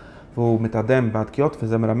שערות, והוא מתאדם בתקיעות,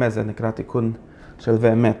 וזה מרמז, זה נקרא תיקון של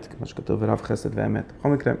ואמת, כמו שכתוב ברב חסד ואמת. בכל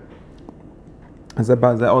מקרה,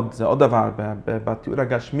 זה עוד דבר בתיאור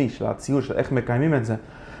הגשמי של הציור, של איך מקיימים את זה.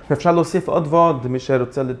 ואפשר להוסיף עוד ועוד, מי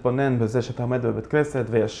שרוצה להתבונן בזה שאתה עומד בבית כנסת,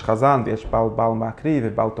 ויש חזן, ויש בעל מקריא,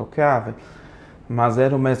 ובעל תוקע, מה זה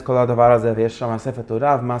רומז כל הדבר הזה, ויש שם ספר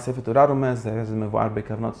תורה, ומה ספר תורה רומז, זה מבואר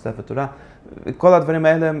בכוונות ספר תורה. כל הדברים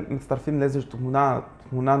האלה מצטרפים לאיזושהי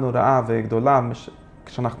תמונה נוראה וגדולה,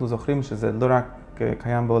 כשאנחנו זוכרים שזה לא רק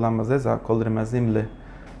קיים בעולם הזה, זה הכל רמזים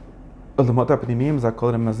לעולמות הפנימיים, זה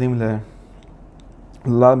הכל רמזים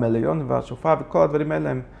לעולם העליון והשופר, וכל הדברים האלה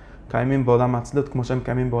הם קיימים בעולם האצילות כמו שהם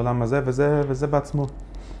קיימים בעולם הזה, וזה בעצמו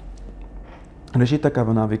ראשית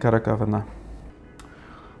הכוונה ועיקר הכוונה.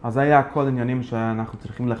 אז זה היה כל עניינים שאנחנו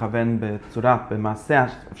צריכים לכוון בצורה, במעשה,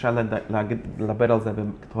 אפשר לדבר על זה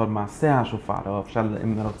בתור מעשה השופר, או אפשר,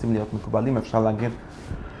 אם רוצים להיות מקובלים, אפשר להגיד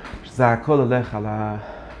שזה הכל הולך על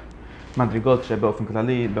המדרגות שבאופן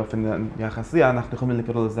כללי, באופן יחסי, אנחנו יכולים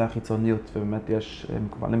לקרוא לזה החיצוניות, ובאמת יש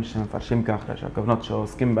מקובלים שמפרשים ככה, שהכוונות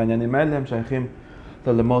שעוסקים בעניינים האלה הם שייכים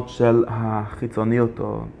ללמוד של החיצוניות,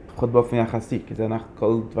 או לפחות באופן יחסי, כי זה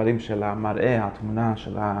כל דברים של המראה, התמונה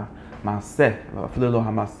של המעשה, אפילו לא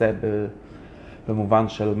המעשה במובן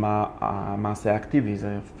של המעשה האקטיבי,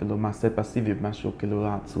 זה אפילו מעשה פסיבי, משהו כאילו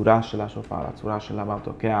הצורה של השופר, הצורה של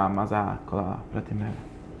התוקע, מה זה כל הפרטים האלה.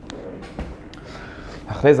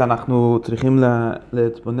 אחרי זה אנחנו צריכים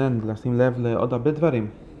להתבונן, לשים לב לעוד הרבה דברים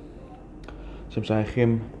שהם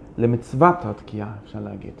שייכים למצוות התקיעה, אפשר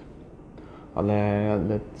להגיד. או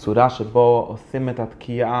לצורה שבו עושים את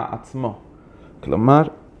התקיעה עצמו. כלומר,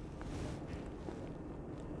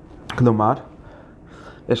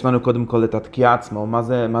 יש לנו קודם כל את התקיעה עצמו. מה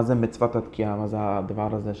זה מצוות התקיעה? מה זה הדבר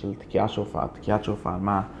הזה של תקיעה שופר, תקיעת שופר?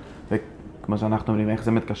 וכמו שאנחנו אומרים, איך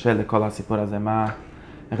זה מתקשר לכל הסיפור הזה?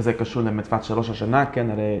 איך זה קשור למצוות של ראש השנה? כן,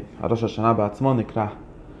 הרי ראש השנה בעצמו נקרא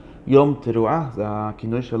יום תרועה, זה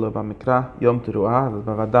הכינוי שלו במקרא, יום תרועה, אז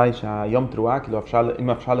בוודאי שהיום תרועה, כאילו אם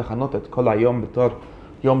אפשר לכנות את כל היום בתור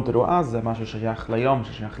יום תרועה, זה משהו ששייך ליום,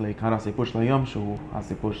 ששייך לעיקר הסיפור של היום, שהוא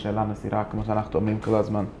הסיפור של הנסירה, כמו שאנחנו אומרים כל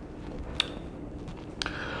הזמן.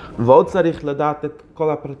 ועוד צריך לדעת את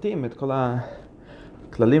כל הפרטים, את כל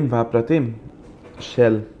הכללים והפרטים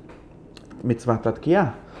של מצוות התקיעה.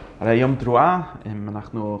 הרי יום תרועה, אם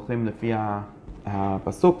אנחנו הולכים לפי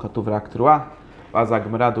הפסוק, כתוב רק תרועה, ואז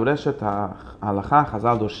הגמרא דורשת, ההלכה,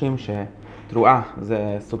 חז"ל דורשים תרועה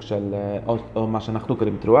זה סוג של, או מה שאנחנו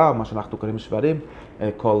קוראים תרועה, או מה שאנחנו קוראים שברים,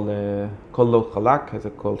 קול לא חלק, זה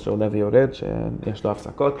קול שעולה ויורד, שיש לו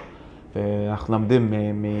הפסקות. ואנחנו למדים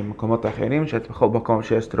ממקומות אחרים, שבכל מקום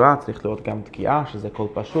שיש תרועה צריך להיות גם תקיעה, שזה קול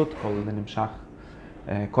פשוט, קול נמשך,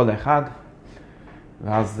 קול אחד.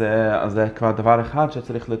 ואז זה כבר דבר אחד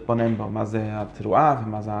שצריך להתבונן בו, מה זה התרועה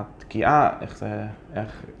ומה זה התקיעה,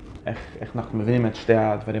 איך אנחנו מבינים את שתי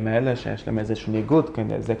הדברים האלה, שיש להם איזשהו ניגוד, כן,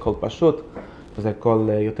 זה קול פשוט וזה קול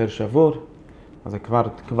יותר שבור, אז זה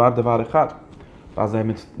כבר דבר אחד. ואז זה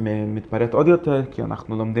מתפרט עוד יותר, כי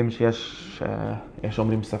אנחנו לומדים שיש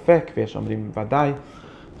אומרים ספק ויש אומרים ודאי,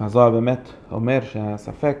 והזוהר באמת אומר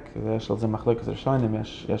שהספק, יש על זה מחלוקת ראשונים,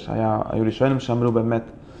 היו ראשונים שאמרו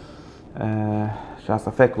באמת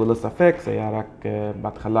שהספק הוא לא ספק, זה היה רק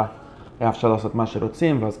בהתחלה, היה אפשר לעשות מה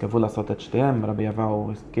שרוצים, ואז קבעו לעשות את שתיהם, רבי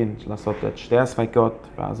אבאו הסכים לעשות את שתי הספקות,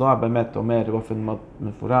 והזוהר באמת אומר באופן מאוד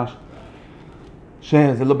מפורש,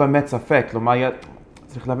 שזה לא באמת ספק, כלומר,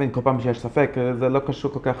 צריך להבין, כל פעם שיש ספק, זה לא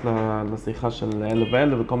קשור כל כך לשיחה של אלו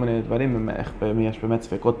ואלו וכל מיני דברים, איך יש באמת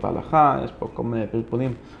ספקות בהלכה, יש פה כל מיני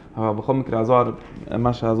פלפולים, אבל בכל מקרה הזוהר,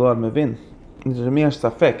 מה שהזוהר מבין, שמי יש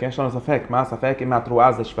ספק, יש לנו ספק, מה הספק, אם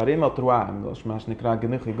התרועה זה שברים או תרועה, מה שנקרא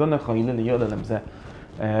גנוך או הילל יודלם,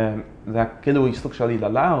 זה כאילו סוג של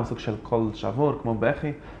היללה או סוג של קול שבור כמו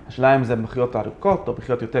בכי, השאלה אם זה בחיות ארוכות או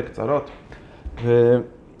בחיות יותר קצרות.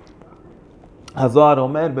 הזוהר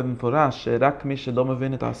אומר במפורש שרק מי שלא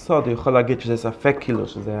מבין את הסוד הוא יכול להגיד שזה ספק כאילו,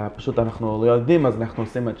 שזה פשוט אנחנו לא יודעים אז אנחנו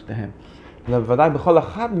עושים את שתיהם. ובוודאי בכל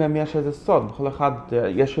אחד מהם יש איזה סוד, בכל אחד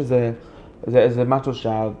יש איזה משהו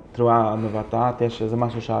שהתרועה מבטאת, יש איזה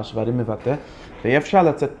משהו שהשברים מבטא, ואי אפשר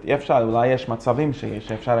לצאת, אולי יש מצבים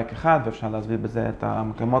שאפשר רק אחד, ואפשר להסביר בזה את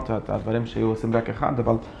המקומות ואת הדברים שיהיו עושים רק אחד,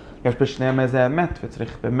 אבל יש בשניהם איזה אמת,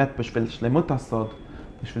 וצריך באמת בשביל שלמות הסוד,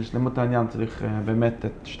 בשביל שלמות העניין צריך באמת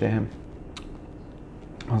את שתיהם.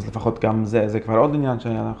 אז לפחות גם זה כבר עוד עניין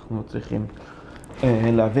שאנחנו צריכים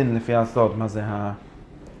להבין לפי הסוד, מה זה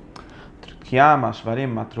התקיעה, מה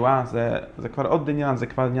השברים, מה התרועה, זה כבר עוד עניין, זה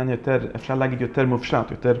כבר עניין יותר, אפשר להגיד יותר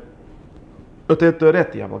מופשט, יותר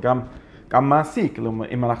תיאורטי, אבל גם מעשי, כלומר,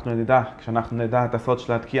 אם אנחנו כשאנחנו נדע את הסוד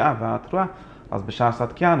של התקיעה והתרועה, אז בשעת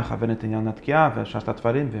התקיעה נכוון את עניין התקיעה ובשעת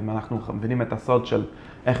התפרים, ואם אנחנו מבינים את הסוד של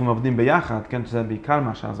איך הם עובדים ביחד, כן, שזה בעיקר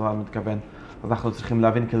מה שהזוהר מתכוון, אז אנחנו צריכים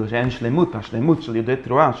להבין כאילו שאין שלמות, השלמות של יודעי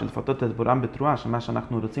תרועה, של לפתות את בוראם בתרועה, שמה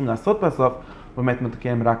שאנחנו רוצים לעשות בסוף, באמת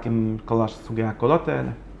מתקיים רק עם כל סוגי הקולות האלה.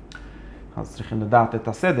 אז צריכים לדעת את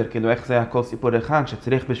הסדר, כאילו איך זה הכל סיפור אחד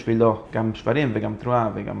שצריך בשבילו גם שברים וגם תרועה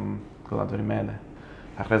וגם כל הדברים האלה.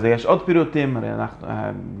 אחרי זה יש עוד פירוטים, הרי אנחנו,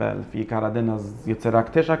 לפי עיקר הדין אז יוצא רק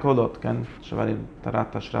 9 קולות, כן? שברים,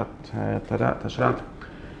 תרת, השרת.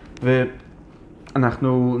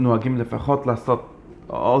 ואנחנו נוהגים לפחות לעשות,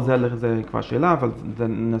 או זה כבר שאלה, אבל זה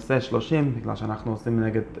נעשה 30, בגלל שאנחנו עושים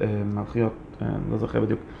נגד מלכיות, לא זוכר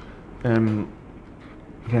בדיוק.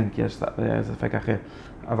 כן, כי יש ספק אחר.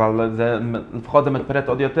 אבל לפחות זה מתפרט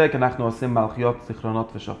עוד יותר, כי אנחנו עושים מלכיות,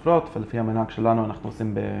 זיכרונות ושופרות, ולפי המנהג שלנו אנחנו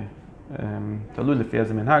עושים תלוי לפי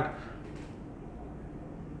איזה מנהג.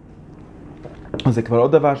 אז זה כבר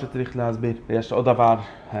עוד דבר שצריך להסביר. ויש עוד דבר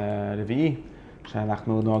רביעי,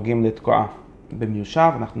 שאנחנו נוהגים לתקוע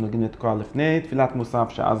במיושב, אנחנו נוהגים לתקוע לפני תפילת מוסף,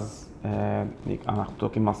 שאז אנחנו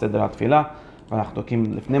תוקעים על סדר התפילה, ואנחנו תוקעים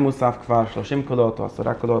לפני מוסף כבר 30 קולות או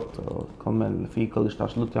 10 קולות, או לפי כל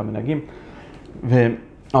השתלשלות המנהגים.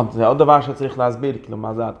 זה עוד דבר שצריך להסביר,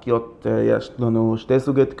 כלומר זה התקיעות, יש לנו שתי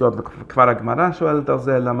סוגי תקיעות, וכבר הגמרא שואלת על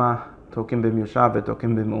זה, למה תוקעים במיושב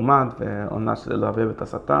ותוקעים במעומד, ועונה של להביא את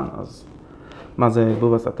השטן, אז מה זה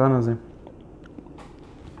ערבוב השטן הזה?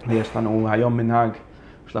 ויש לנו היום מנהג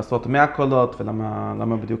של לעשות 100 קולות,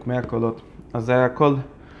 ולמה בדיוק 100 קולות? אז זה הכל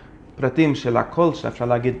פרטים של הקול, שאפשר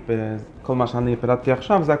להגיד בכל מה שאני פירטתי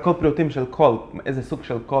עכשיו, זה הכל פרטים של קול, איזה סוג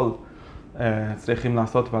של קול צריכים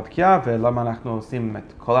לעשות בתקיעה, ולמה אנחנו עושים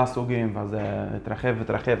את כל הסוגים, ואז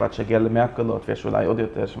התרחב עד שהגיע ל100 קולות, ויש אולי עוד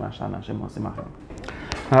יותר מה שאנשים עושים אחרים.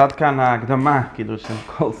 עד כאן ההקדמה, כאילו, של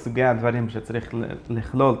כל סוגי הדברים שצריך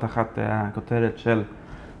לכלול תחת הכותרת של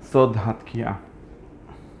סוד התקיעה.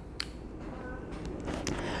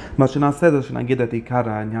 מה שנעשה זה שנגיד את עיקר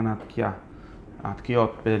העניין התקיעה,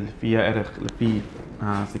 התקיעות לפי הערך, לפי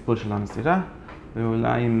הסיפור של הנסירה,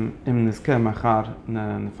 ואולי אם נזכר מחר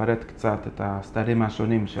נפרט קצת את הסתרים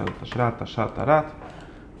השונים של השרת, השרת.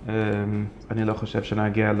 אני לא חושב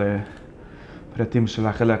שנגיע לפרטים של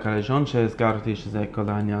החלק הראשון שהזכרתי, שזה כל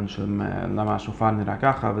העניין של למה השופר נראה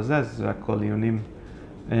ככה וזה, זה הכל עיונים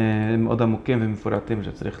מאוד עמוקים ומפורטים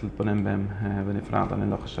שצריך להתבונן בהם בנפרד,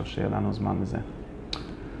 אני לא חושב שיהיה לנו זמן לזה.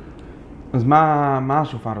 אז מה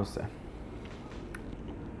השופר עושה?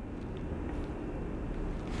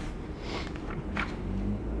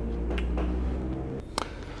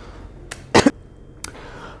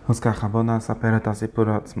 אז ככה, בואו נספר את הסיפור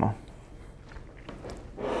עצמו.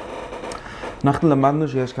 אנחנו למדנו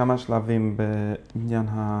שיש כמה שלבים בעניין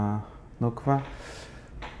הנוקבה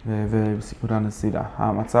ובסיפור הנסירה.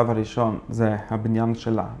 המצב הראשון זה הבניין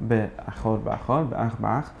שלה באחור באחור, באח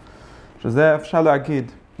באח, שזה אפשר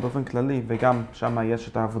להגיד באופן כללי, וגם שם יש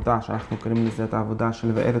את העבודה, שאנחנו קוראים לזה את העבודה של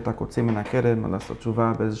לבאר את הקוצים מן הכרם, לעשות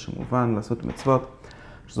תשובה באיזשהו מובן, לעשות מצוות,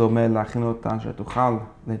 שזה אומר להכין אותה שתוכל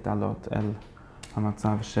להתעלות אל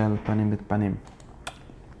המצב של פנים בפנים.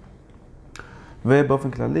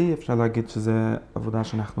 ובאופן כללי אפשר להגיד שזה עבודה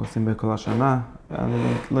שאנחנו עושים בכל השנה.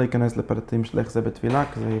 אני לא אכנס לפרטים של איך זה בתפילה,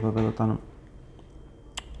 כי זה יבלבל אותנו.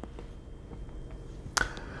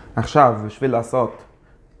 עכשיו, בשביל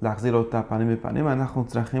להחזיר אותה פנים בפנים, אנחנו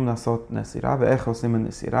צריכים לעשות נסירה. ואיך עושים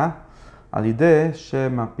הנסירה? על ידי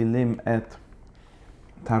שמפילים את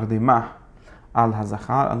תרדימה על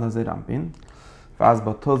הזכר, על הזרעפין, ואז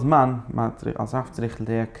באותו זמן, אז אנחנו צריך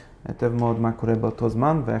לדייק היטב מאוד מה קורה באותו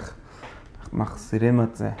זמן, ואיך מחזירים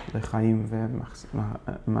את זה לחיים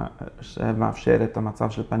ומאפשר את המצב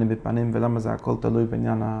של פנים בפנים, ולמה זה הכל תלוי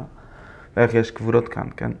בעניין ואיך יש קבורות כאן,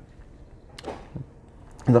 כן?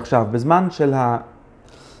 אז עכשיו, בזמן של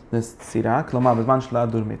הנסירה, כלומר בזמן של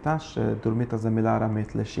הדורמיתה, שדורמיתה זה מילה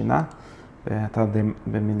ארמית לשינה,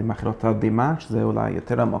 במילים אחרות תרדימה, שזה אולי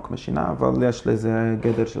יותר עמוק משינה, אבל יש לזה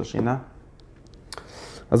גדר של שינה.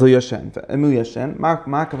 אז הוא ישן. ואם הוא ישן,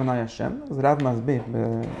 מה הכוונה ישן? אז רב מסביר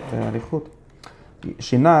בעריכות.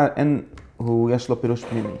 שינה, יש לו פירוש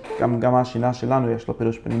פנימי. גם השינה שלנו יש לו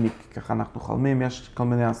פירוש פנימי, ככה אנחנו חולמים, יש כל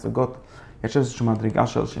מיני השגות. יש איזושהי מדרגה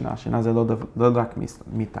של שינה. שינה זה לא רק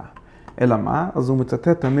מיטה. אלא מה? אז הוא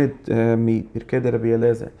מצטט תמיד מפרקי דרבי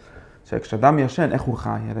אליעזר. שכשאדם ישן, איך הוא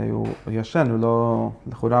חי? הרי הוא ישן,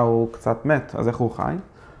 לכאורה הוא קצת מת, אז איך הוא חי?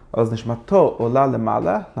 אז נשמתו עולה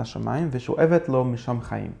למעלה, לשמיים, ושואבת לו משם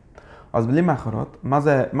חיים. אז במילים אחרות,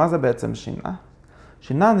 מה זה בעצם שינה?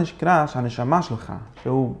 שינה נקרא שהנשמה שלך,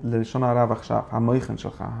 שהוא ללשון הרב עכשיו, המוחין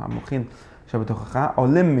שלך, המוחין שבתוכך,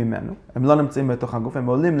 עולים ממנו. הם לא נמצאים בתוך הגוף, הם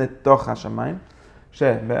עולים לתוך השמיים,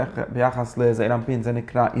 שביחס לזעירנפין זה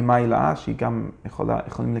נקרא אימה הילאה, שהיא גם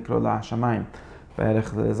יכולים לקרוא לה שמיים,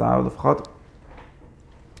 בערך לזהב לפחות.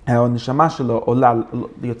 הנשמה שלו עולה,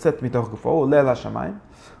 יוצאת מתוך גופו, הוא עולה לשמיים,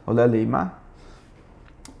 עולה לאימה,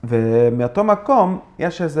 ומאותו מקום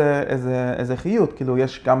יש איזה חיות, כאילו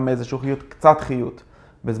יש גם איזשהו חיות, קצת חיות,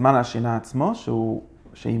 בזמן השינה עצמו,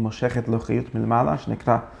 שהיא מושכת לו חיות מלמעלה,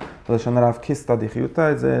 שנקרא בלשון הרב קיסטא דחיותא,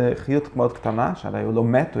 איזה חיות מאוד קטנה, שהרי הוא לא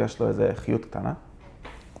מת, הוא יש לו איזה חיות קטנה.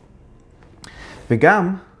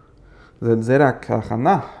 וגם, זה רק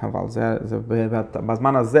הכנה, אבל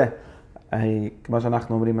בזמן הזה, כמו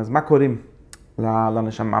שאנחנו אומרים, אז מה קוראים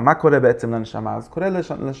לנשמה? מה קורה בעצם לנשמה? אז קורה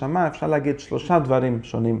לנשמה, אפשר להגיד 3 דברים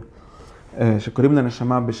שונים שקוראים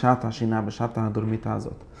לנשמה בשעת השינה, בשעת הדורמיתה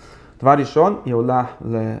הזאת. דבר ראשון, היא עולה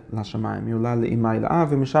לשמיים, היא עולה לאימה הילאה,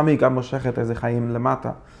 ומשם היא גם מושכת איזה חיים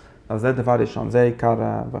למטה. אז זה דבר ראשון, זה העיקר,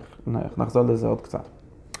 נחזור לזה עוד קצת.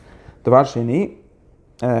 דבר שני,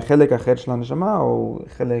 חלק אחר של הנשמה, או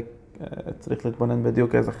חלק, צריך להתבונן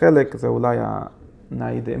בדיוק איזה חלק, זה אולי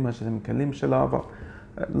הנאידמה שזה מכלים שלו, אבל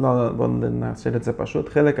בואו נעשה את זה פשוט.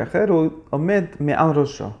 חלק אחר הוא עומד מעל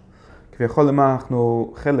ראשו. כביכול למה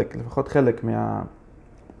אנחנו לפחות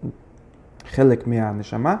חלק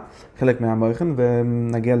מהנשמה, חלק מהמוחין,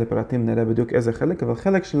 ונגיע לפרטים, נראה בדיוק איזה חלק, אבל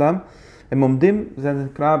חלק שלהם, הם עומדים, זה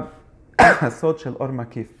נקרא הסוד של אור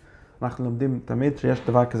מקיף. אנחנו לומדים תמיד שיש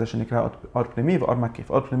דבר כזה שנקרא אור פנימי ואור מקיף.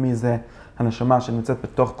 אור פנימי זה הנשמה שנמצאת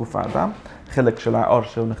בתוך גוף האדם, חלק של האור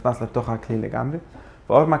שהוא נכנס לתוך הכלי לגמרי,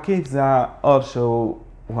 ואור מקיף זה האור שהוא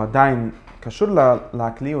עדיין קשור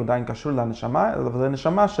לכלי, הוא עדיין קשור לנשמה, אבל זה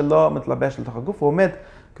נשמה שלא מתלבש לתוך הגוף, הוא עומד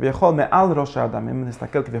כביכול מעל ראש האדם. אם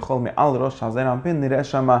נסתכל כביכול מעל ראש הזעירנפין, נראה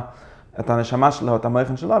שם את הנשמה שלו, את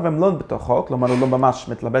המוחין שלו, והם לא בתוכו, כלומר הוא לא ממש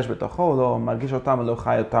מתלבש בתוכו, הוא לא מרגיש אותם, הוא לא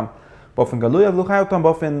חי אותם באופן גלוי, אבל הוא חי אותם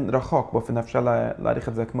באופן רחוק, באופן אפשר להעריך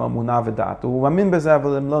את זה כמו אמונה ודעת. הוא מאמין בזה,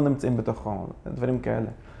 אבל הם לא נמצאים בתוכו, דברים כאלה.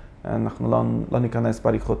 אנחנו לא ניכנס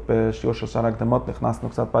באריכות בשיעור של שאר הקדמות, נכנסנו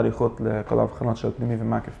קצת באריכות לכל ההבחנות של פנימי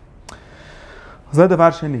ומקיף. זה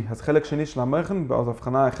דבר שני. אז חלק שני של המוחין, בעוד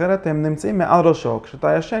הבחנה אחרת, הם נמצאים מעל ראשו.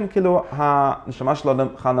 כשאתה ישן, כאילו, הנשמה שלו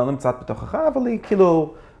לא נמצאת בתוכך, אבל היא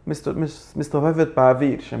כאילו מסתובבת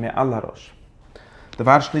באוויר שמעל הראש.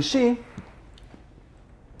 דבר שלישי,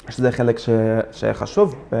 שזה חלק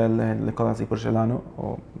שחשוב לכל הסיפור שלנו,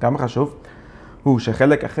 או גם חשוב, הוא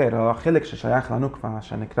שחלק אחר, או החלק ששייך לנו כבר,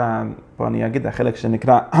 שנקרא, פה אני אגיד, החלק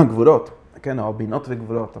שנקרא הגבורות, כן, או בינות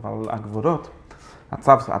וגבורות, אבל הגבורות,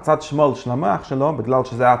 הצד שמאל של המוח שלו, בגלל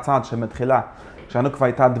שזה הצד שמתחילה, כשאנו כבר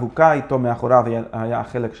הייתה דבוקה איתו מאחוריו, היה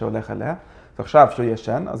החלק שהולך אליה, עכשיו שהוא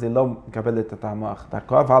ישן, אז היא לא מקבלת את המוח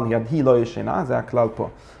דרכו, אבל היא לא ישנה, זה הכלל פה.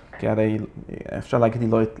 כי הרי אפשר להגיד,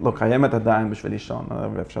 היא לא קיימת עדיין בשביל לישון,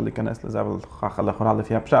 ואפשר להיכנס לזה, אבל ככה לכאורה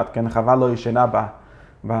לפי הפשט, כן, חווה לא ישנה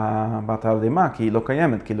בתרדמה, כי היא לא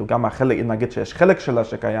קיימת, כאילו גם החלק, אם נגיד שיש חלק שלה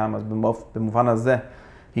שקיים, אז במובן הזה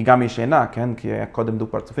היא גם ישנה, כן, כי קודם דו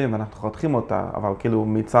פרצופים ואנחנו חותכים אותה, אבל כאילו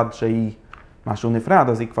מצד שהיא משהו נפרד,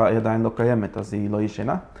 אז היא כבר עדיין לא קיימת, אז היא לא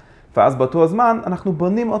ישנה. ואז באותו הזמן אנחנו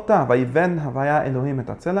בונים אותה, ויבן הוויה אלוהים את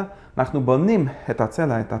הצלע, אנחנו בונים את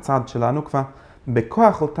הצלע, את הצד שלנו כבר,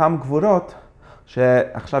 בכוח אותם גבורות,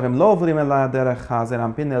 שעכשיו הם לא עוברים אליה דרך הזעיר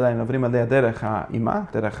אנפין, אלא הם עוברים אליה דרך האימא,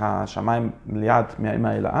 דרך השמיים ליד מהאימא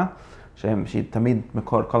אלאה, שהיא תמיד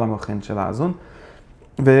מקור כל המוחין של האזון.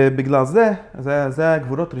 ובגלל זה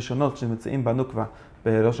הגבורות ראשונות שמציעים בנוקבה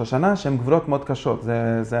בראש השנה, שהן גבורות מאוד קשות.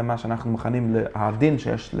 זה מה שאנחנו מכנים לדין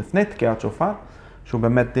שיש לפני תקיעת שופר, שהוא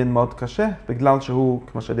באמת דין מאוד קשה, בגלל שהוא,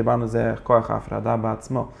 כמו שדיברנו, זה כוח ההפרדה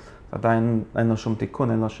בעצמו. עדיין אין לו שום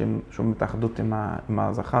תיקון, אין לו שום התאחדות עם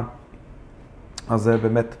הזכר. אז זה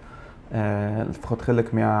באמת לפחות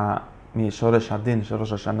חלק משורש הדין של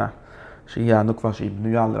ראש השנה, שהיא הנוקבה שהיא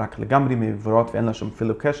בנויה רק לגמרי מגבורות ואין לה שום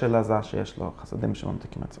אפילו קשר לזה שיש לו חסדים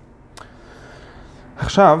שממתיקים את זה.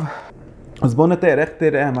 עכשיו, אז בואו נתאר איך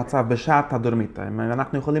תראה המצב בשעת הדורמיתא.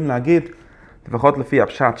 אנחנו יכולים להגיד, לפחות לפי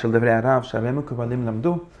הפשט של דברי הרב, שהרבה מקובלים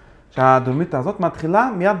למדו, שהדורמיתא הזאת מתחילה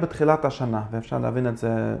מיד בתחילת השנה, ואפשר להבין את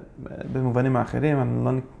זה במובנים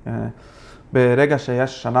האחרים. ברגע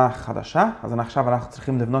שיש שנה חדשה, אז עכשיו אנחנו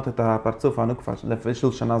צריכים לבנות את הפרצוף הנוקבה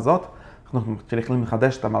של שנה זאת, אנחנו צריכים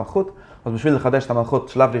לחדש את המלכות, אז בשביל לחדש את המלכות,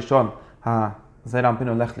 שלב ראשון, הזעיר אנפין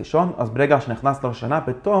הולך לישון, אז ברגע שנכנס לראשונה,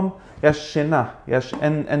 פתאום יש שינה,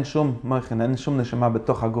 אין שום מוחין, אין שום נשמה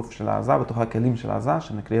בתוך הגוף של העזה, בתוך הכלים של העזה,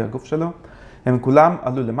 שנקריא הגוף שלו. הם כולם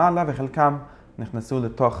עלו למעלה וחלקם נכנסו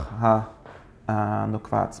לתוך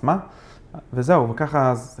הנוקבה עצמה. וזהו,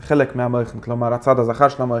 וככה חלק מהמוחין, כלומר הצד הזכר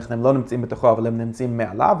של המוחין, הם לא נמצאים בתוכו, אבל הם נמצאים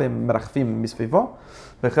מעלה והם מרחפים מסביבו,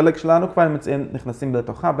 וחלק שלנו כבר נכנסים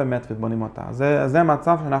לתוכה באמת ובונים אותה. זה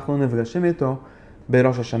המצב שאנחנו נפגשים איתו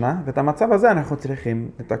בראש השנה, ואת המצב הזה אנחנו צריכים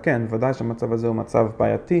לתקן. ודאי שהמצב הזה הוא מצב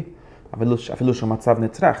בעייתי, אפילו שהוא מצב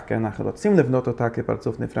נצרך, כן? אנחנו רוצים לבנות אותה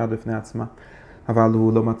כפרצוף נפרד בפני עצמה, אבל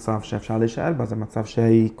הוא לא מצב שאפשר להישאר בה, זה מצב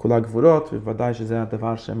שהיא כולה גבורות, ובוודאי שזה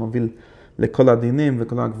הדבר שמוביל לכל הדינים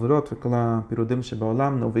וכל הגבורות וכל הפירודים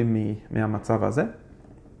שבעולם נובעים מהמצב הזה.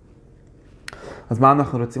 אז מה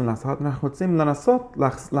אנחנו רוצים לעשות? אנחנו רוצים לנסות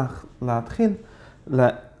להתחיל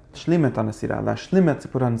להשלים את הנסירה, להשלים את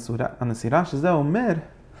סיפור הנסירה, שזה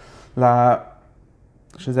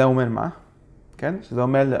אומר מה? כן? שזה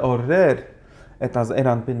אומר לעורר את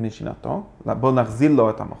הזעיר אנפין משנתו, בואו נחזיר לו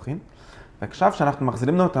את המוחין, ועכשיו שאנחנו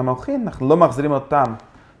מחזירים לו את המוחין, אנחנו לא מחזירים אותם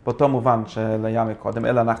באותו מובן של היה מקודם,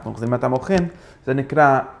 אלא אנחנו מחזירים את המוחין, זה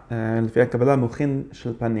נקרא, לפי הקבלה, מוחין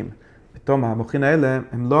של פנים. פתאום המוחין האלה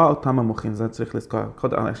הם לא אותם המוחין, זה צריך לזכור.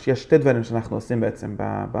 יש שתי דברים שאנחנו עושים בעצם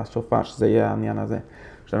בשופר, שזה יהיה העניין הזה,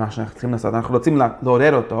 שאנחנו צריכים לעשות. אנחנו רוצים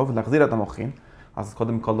לעורר אותו ולהחזיר את המוחין, אז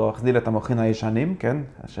קודם כל להחזיר את המוחין הישנים, כן?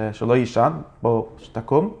 שלא יישן, בוא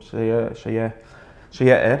שתקום,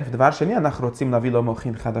 שיהיה ער. ודבר שני, אנחנו רוצים להביא לו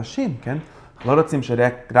מוחין חדשים, כן? לא רוצים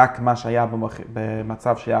שרק מה שהיה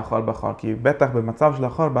במצב שהיה אחור באחור, כי בטח במצב של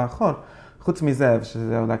אחור באחור, חוץ מזה,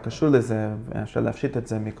 שזה אולי קשור לזה, אפשר להפשיט את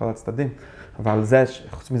זה מכל הצדדים, אבל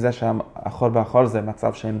חוץ מזה שהאחור באחור זה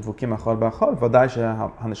מצב שהם דבוקים אחור באחור, ודאי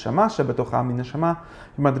שהנשמה שבתוכה מנשמה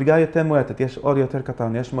היא מדרגה יותר מועטת, יש אור יותר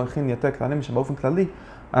קטן, יש מוחין יותר קטנים שבאופן כללי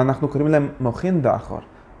אנחנו קוראים להם מוחין דאחור.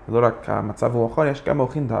 לא רק המצב הוא אחור, יש גם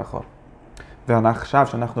מוחין דאחור. ועכשיו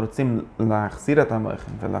שאנחנו רוצים להחזיר את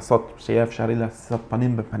המוחין ולעשות שיהיה אפשרי לעשות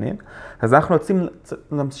פנים בפנים, אז אנחנו רוצים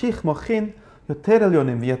להמשיך מוחין יותר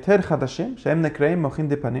עליונים ויותר חדשים, שהם נקראים מוחין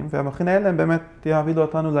דפנים, והמוחין האלה הם באמת יעבידו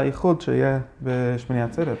אותנו לאיחוד שיהיה בשמיני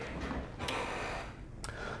עצרת.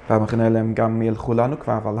 והמוחין האלה הם גם ילכו לנו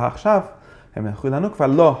כבר, אבל עכשיו הם ילכו לנו כבר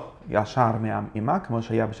לא ישר מהאימה, כמו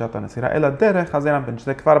שהיה בשעת הנסירה, אלא דרך הזעיר אנפין,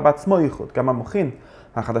 שזה כבר בעצמו איחוד. גם המוחין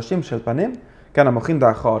החדשים של פנים, כן, המוחין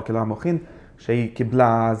דאחור, כאילו המוחין שהיא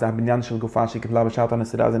קיבלה, זה הבניין של גופה שהיא קיבלה בשעת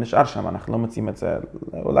הנסירה, זה נשאר שם, אנחנו לא מוצאים את זה,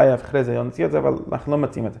 אולי אחרי זה נוציא את זה, אבל אנחנו לא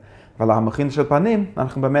מוצאים את זה. אבל המוחין של פנים,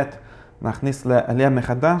 אנחנו באמת נכניס עליה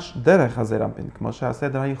מחדש דרך הזעיר אנפין, כמו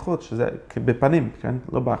שהסדר הייחוד, שזה בפנים, כן?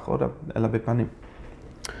 לא באחור, אלא בפנים.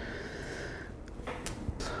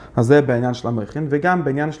 אז זה בעניין של המוחין, וגם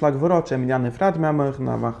בעניין של הגבורות, שהן עניין נפרד מהמוחין,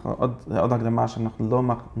 עוד הקדמה שאנחנו לא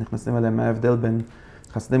נכנסים אליהם מההבדל בין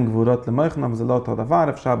חסדים גבורות למוחין, אבל זה לא אותו דבר,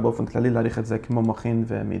 אפשר באופן כללי להעריך את זה כמו מוחין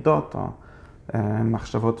ומידות, או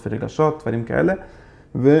מחשבות ורגשות, דברים כאלה.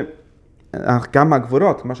 וגם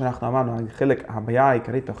הגבורות, כמו שאנחנו אמרנו, הבעיה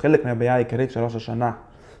העיקרית, או חלק מהבעיה העיקרית של ראש השנה,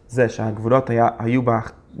 זה שהגבורות היו בה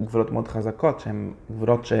גבורות מאוד חזקות, שהן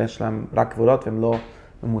גבורות שיש להן רק גבורות והן לא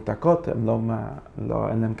ממותקות,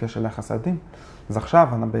 אין להן קשר לחסדים. אז עכשיו,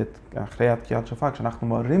 אחרי תקיעת שופר, כשאנחנו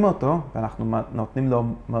מעוררים אותו, ואנחנו נותנים לו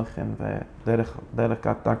מענין, ודרך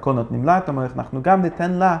דרכו נותנים לה את המענין, אנחנו גם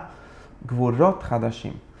ניתן לה גבורות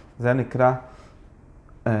חדשים. זה נקרא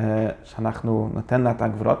שאנחנו ניתן לה את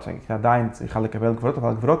הגבורות, שעדיין צריכה לקבל גבורות, אבל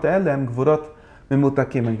הגבורות האלה הן גבורות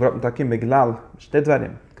ממותקים. הם גבורות ממותקים בגלל שתי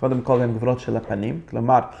דברים. קודם כל הן גבורות של הפנים,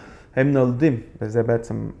 כלומר, הם נולדים, וזה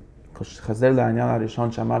בעצם חזר לעניין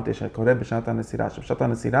הראשון שאמרתי שקורה בשעת הנסירה. שבשעת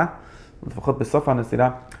הנסירה, לפחות בסוף הנסירה,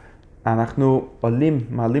 אנחנו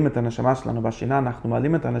מעלים את הנשמה שלנו בשינה, אנחנו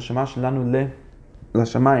מעלים את הנשמה שלנו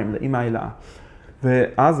לשמיים, לאמא אלוהה.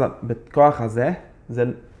 ואז בכוח הזה,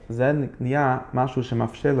 זה נהיה משהו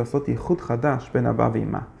שמאפשר לעשות ייחוד חדש בין אבא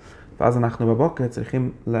ואמא. ואז אנחנו בבוקר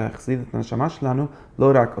צריכים להחזיר את הנשמה שלנו,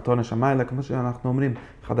 לא רק אותו נשמה, אלא כמו שאנחנו אומרים,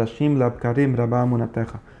 חדשים לבקרים רבה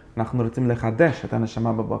אמונתך. אנחנו רוצים לחדש את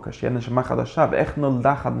הנשמה בבוקר, שיהיה נשמה חדשה. ואיך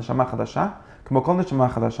נולדה נשמה חדשה? כמו כל נשמה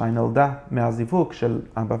חדשה, היא נולדה מהזיווג של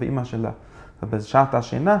אבא ואמא שלה. ובשעת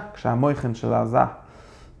השנה, כשהמויכן של העזה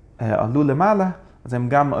עלו למעלה, אז הם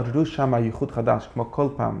גם עוררו שם ייחוד חדש, כמו כל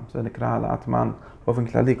פעם, זה נקרא לעצמה באופן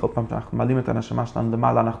כללי, כל פעם שאנחנו מעלים את הנשמה שלנו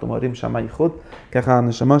למעלה, אנחנו מעוררים שם ייחוד, ככה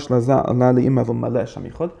הנשמה של העזה עלה לאמא ומלא שם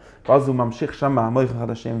ייחוד, ואז הוא ממשיך שם המויכן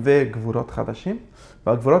חדשים וגבורות חדשים,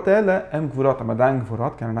 והגבורות האלה הם גבורות, הם עדיין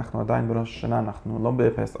גבורות, כי אנחנו עדיין בראש השנה, אנחנו לא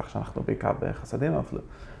בפסח, שאנחנו בעיקר בחסדים אפילו,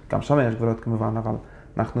 גם שם יש גבורות כמובן, אבל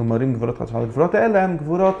אנחנו מעוררים גבורות חדשות, אבל הגבורות האלה הם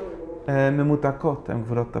גבורות ממותקות, הן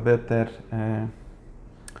גבורות הרבה יותר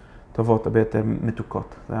טובות, הרבה יותר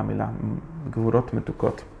מתוקות, זו המילה, גבורות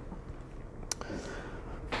מתוקות.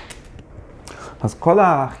 אז כל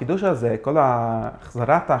החידוש הזה, כל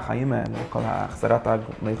החזרת החיים האלה, כל החזרת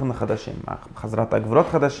המייחון החדשים, החזרת הגבורות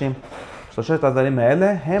חדשים, שלושת הדברים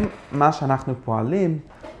האלה הם מה שאנחנו פועלים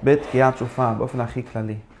בתקיעת שופר באופן הכי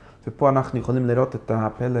כללי. ופה אנחנו יכולים לראות את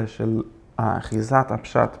הפלא של אחיזת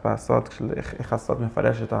הפשט בסוד, איך הסוד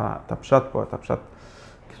מפרש את הפשט פה, את הפשט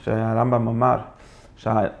שהרמב"ם אמר,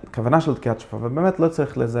 שהכוונה של תקיעת שופר, ובאמת לא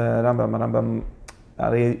צריך לזה הרמב"ם,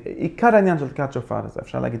 הרי עיקר העניין של תקיעת שופר, זה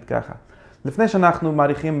אפשר להגיד ככה. לפני שאנחנו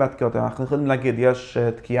מעריכים בתקיעות, אנחנו יכולים להגיד, יש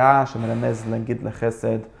תקיעה שמרמז להגיד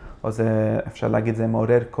לחסד, או זה, אפשר להגיד, זה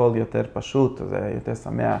מעורר קול יותר פשוט, זה יותר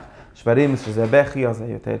שמח. שברים, שזה בכי, אז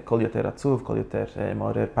זה קול יותר עצוב, קול יותר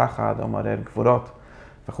מעורר פחד, או מעורר גבורות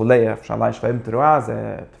וכולי. אפשר להשוואה עם תרועה,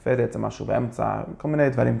 זה תפארת, זה משהו באמצע, כל מיני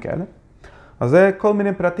דברים כאלה. אז זה כל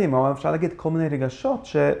מיני פרטים, או אפשר להגיד כל מיני רגשות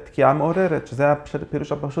שתקיעה מעוררת, שזה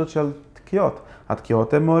הפירוש הפשוט של תקיעות.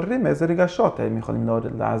 התקיעות הם מעוררים איזה רגשות, הם יכולים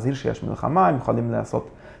להזהיר שיש מלחמה, הם יכולים לעשות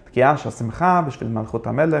תקיעה של שמחה בשביל מלכות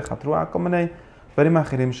המלך, התרועה, כל מיני דברים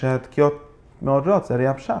אחרים שתקיעות מעוררות, זה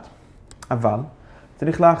ראייה פשט. אבל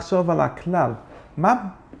צריך לחשוב על הכלל,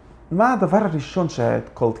 מה הדבר הראשון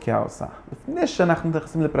שכל תקיעה עושה? לפני שאנחנו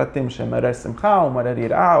נכנסים לפרטים שמעורר שמחה, או מעורר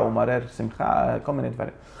יראה, או מעורר שמחה, כל מיני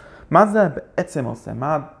דברים. מה זה בעצם עושה?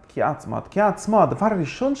 מה התקיעה עצמו? התקיעה עצמו, הדבר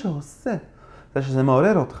הראשון שעושה, זה שזה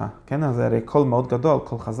מעורר אותך, כן? אז זה הרי קול מאוד גדול,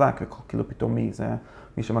 קול חזק וקול כאילו פתאומי. זה,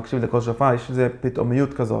 מי שמקשיב לקול שופר, יש איזו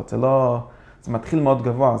פתאומיות כזאת. זה מתחיל מאוד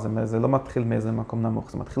גבוה, זה לא מתחיל מאיזה מקום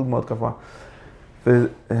נמוך, זה מתחיל מאוד גבוה.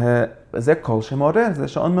 וזה קול שמעורר, זה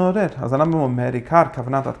שעון מעורר. אז אנחנו אומר, עיקר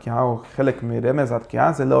כוונת התקיעה, או חלק מרמז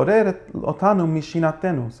התקיעה, זה לעורר אותנו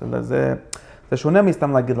משינתנו. זה שונה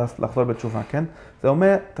מסתם להגיד לחזור בתשובה, כן? זה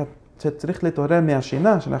אומר שצריך להתעורר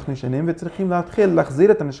מהשינה שאנחנו ישנים, וצריכים להתחיל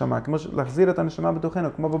להחזיר את הנשמה, כמו להחזיר את הנשמה בתוכנו,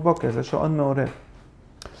 כמו בבוקר, זה שעון מעורר.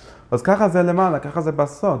 אז ככה זה למעלה, ככה זה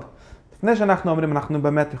בסוד. לפני שאנחנו אומרים, אנחנו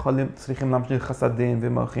באמת צריכים להמשיך חסדים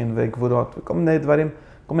ומענין וגבורות, וכל מיני דברים,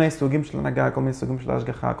 כל מיני סוגים של הנהגה, כל מיני סוגים של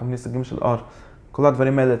השגחה, כל מיני סוגים של אור. כל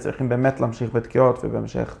הדברים האלה צריכים באמת להמשיך בתקיעות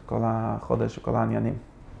ובהמשך כל החודש וכל העניינים.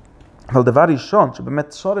 אבל דבר ראשון,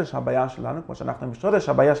 שבאמת שורש הבעיה שלנו, כמו שאנחנו עם שורש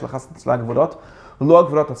הבעיה של החסד של הגבורות, הוא לא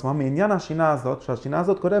הגבורות עצמם, מעניין השינה הזאת, שהשינה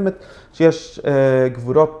הזאת גורמת שיש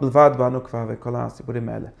גבורות בלבד בנו כבר וכל הסיפורים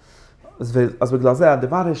האלה. אז בגלל זה,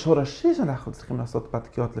 הדבר השורשי שאנחנו צריכים לעשות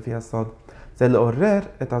בתקיעות לפי הסוד, זה לעורר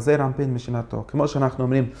את הזעיר אנפין משינתו. כמו שאנחנו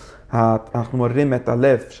אומרים, אנחנו מעוררים את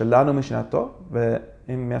הלב שלנו משינתו,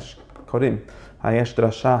 ואם יש קוראים, יש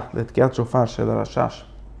דרשה לתקיעת שופר של הרשש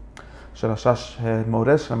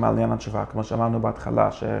מעורר שם על עניין התשובה, כמו שאמרנו בהתחלה,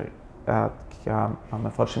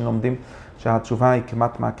 שהמפרשים לומדים שהתשובה היא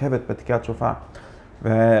כמעט מעכבת בתקיעת שופר.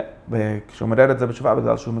 וכשהוא מעורר את זה בתשובה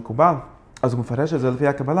בגלל שהוא מקובל, אז הוא מפרש את זה לפי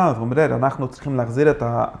הקבלה, והוא אומר, אנחנו צריכים להחזיר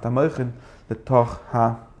את המענין לתוך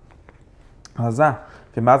העזה.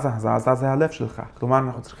 ומה זה העזה? העזה זה הלב שלך. כלומר,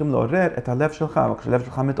 אנחנו צריכים לעורר את הלב שלך, וכשהלב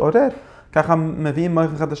שלך מתעורר, ככה מביאים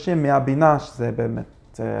מענין חדשים מהבינה, שזה באמת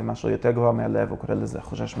זה משהו יותר גבוה מהלב, הוא קורא לזה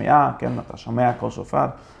חוש השמיעה, כן, אתה שומע כל שופר,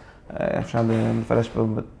 אפשר לפרש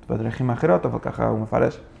בדרכים אחרות, אבל ככה הוא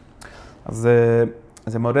מפרש. אז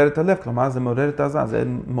זה מעורר את הלב, כלומר זה מעורר את הזה, זה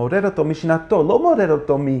מעורר אותו משנתו, לא מעורר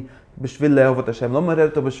אותו בשביל לאהוב את השם, לא מעורר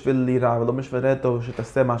אותו בשביל לירה, ולא מעורר אותו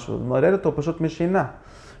שתעשה משהו, זה מעורר אותו פשוט משינה.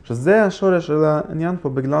 שזה השורש של העניין פה,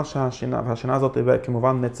 בגלל שהשינה, והשינה הזאת היא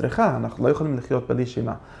כמובן צריכה, אנחנו לא יכולים לחיות בלי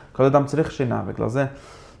שינה. כל אדם צריך שינה, בגלל זה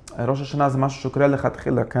ראש השנה זה משהו שקורה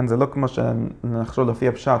לכתחילה, כן? זה לא כמו שנחשוב לפי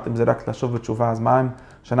הפשט, אם זה רק לשוב בתשובה, אז מה אם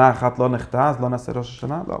שנה אחת לא נחתה, אז לא נעשה ראש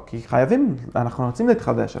השנה? לא, כי חייבים, אנחנו רוצים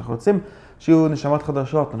להתחדש, אנחנו רוצים שיהיו נשמות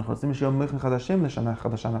חדשות, אנחנו רוצים שיהיו מויכים חדשים לשנה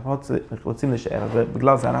חדשה, אנחנו רוצים להישאר,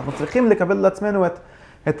 ובגלל זה אנחנו צריכים לקבל לעצמנו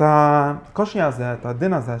את הקושי הזה, את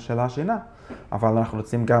הדין הזה של השינה, אבל אנחנו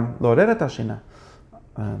רוצים גם לעורר את השינה,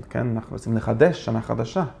 כן? אנחנו רוצים לחדש שנה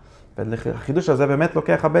חדשה. והחידוש הזה באמת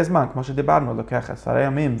לוקח הרבה זמן, כמו שדיברנו, לוקח 10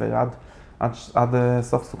 ימים, ועד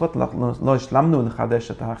סוף סוכות לא השלמנו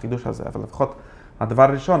לחדש את החידוש הזה, אבל לפחות הדבר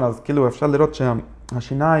הראשון, אז כאילו אפשר לראות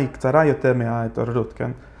שהשינה היא קצרה יותר מההתעוררות,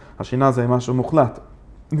 כן? השינה זה משהו מוחלט,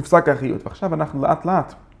 נפסק החיות, ועכשיו אנחנו לאט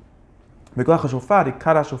לאט, בכוח השופר,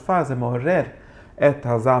 עיקר השופר זה מעורר את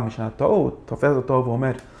הזעם משנתו, הוא תופס אותו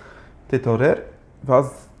ואומר, תתעורר,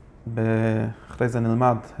 ואז אחרי זה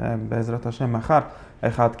נלמד בעזרת השם מחר,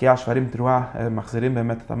 איך התקיעה, שפרים, תרועה, מחזירים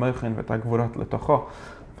באמת את המויכין ואת הגבורות לתוכו.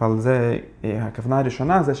 אבל זה, הכוונה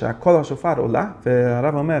הראשונה זה שהכל השופר עולה,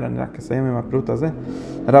 והרב אומר, אני רק אסיים עם הפרוט הזה,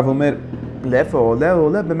 הרב אומר, לאיפה הוא עולה? הוא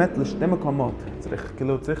עולה באמת לשני מקומות.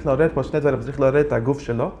 צריך לעורר פה שני דברים, צריך לעורר את הגוף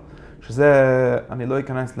שלו, שזה, אני לא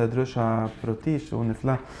אכנס לדרוש הפרוטי, שהוא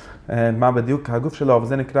נפלא, מה בדיוק הגוף שלו, אבל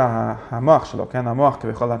זה נקרא המוח שלו, כן? המוח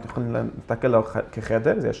כביכול אנחנו יכולים לתקל לו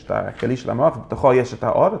כחדר, יש את הכלי של המוח, ובתוכו יש את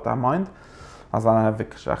האור, את המיינד, אז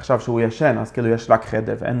עכשיו שהוא ישן, אז כאילו יש רק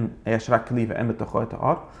חדר, יש רק כלי ואין בתוכו את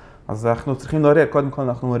האור. אז אנחנו צריכים לעורר, קודם כל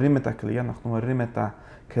אנחנו מעוררים את הכלי, אנחנו מעוררים את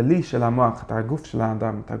הכלי של המוח, את הגוף של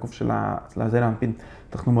האדם, את הגוף של הזרע אנפין,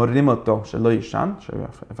 אנחנו מעוררים אותו שלא ישן,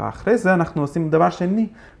 ואחרי זה אנחנו עושים דבר שני,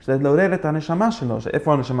 שזה לעורר את הנשמה שלו,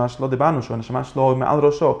 שאיפה הנשמה שלו, דיברנו שהנשמה שלו מעל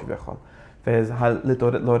ראשו כביכול.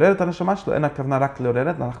 ולעורר את הנשמה שלו, אין הכוונה רק לעורר,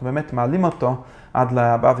 אנחנו באמת מעלים אותו עד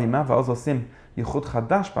לאבא ואמא, ואז עושים ייחוד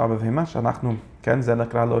חדש באבא ואמא, שאנחנו, כן, זה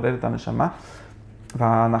נקרא לעורר את הנשמה,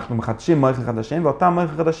 ואנחנו מחדשים מויכים חדשים, ואותם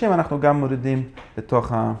מויכים חדשים אנחנו גם מורידים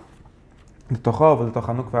לתוכו ולתוך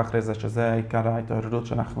הנוקבה אחרי זה, שזה עיקר ההתעוררות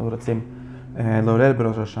שאנחנו רוצים לעורר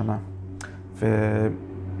בראש השנה.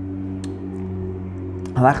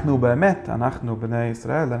 ואנחנו באמת, אנחנו בני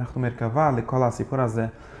ישראל, אנחנו מרכבה לכל הסיפור הזה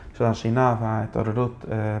של השינה וההתעוררות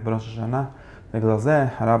בראש השנה. בגלל זה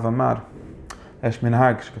הרב אמר, יש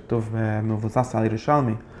מנהג שכתוב מבוסס על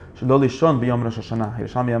ירושלמי, שלא לישון ביום ראש השנה.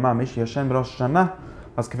 ירושלמי אמר, מי שישן בראש השנה,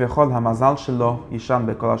 אז כביכול המזל שלו יישן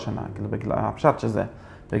בכל השנה. כאילו בגלל הפשט שזה,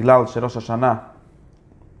 בגלל שראש השנה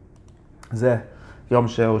זה יום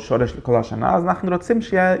שהוא שורש לכל השנה, אז אנחנו רוצים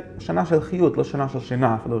שיהיה שנה של חיות, לא שנה של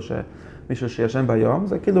שינה, אפילו שמישהו שישן ביום,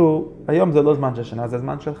 זה כאילו, היום זה לא זמן של שינה, זה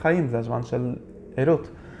זמן של חיים, זה זמן של עירות.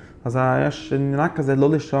 אז יש מנהג כזה לא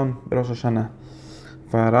לישון בראש השנה.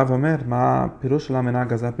 והרב אומר, מה הפירוש של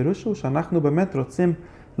המנהג הזה? הפירוש הוא שאנחנו באמת רוצים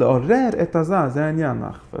לעורר את הזה, זה העניין,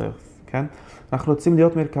 כן? אנחנו רוצים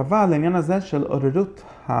להיות מרכבה לעניין הזה של עוררות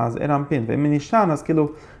הזעיר אנפין, ואם נשען, אז כאילו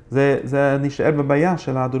זה נשאר בבעיה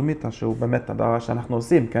של הדורמיתא, שהוא באמת הדבר שאנחנו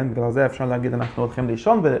עושים, כן? בגלל זה אפשר להגיד, אנחנו הולכים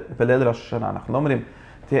לישון בליל ראש השנה, אנחנו לא אומרים,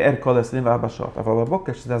 תהיה ער כל 24 שעות, אבל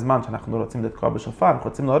בבוקר, שזה הזמן שאנחנו רוצים לתקוע בשופר, אנחנו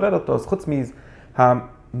רוצים לעורר אותו, אז חוץ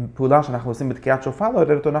פעולה שאנחנו עושים בתקיעת שופר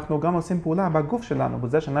לעורר אותו, אנחנו גם עושים פעולה בגוף שלנו,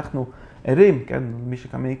 בזה שאנחנו ערים, כן,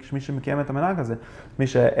 מי שמקיים את המנהג הזה, מי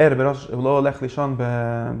שער הוא לא הולך לישון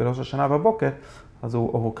בראש השנה בבוקר, אז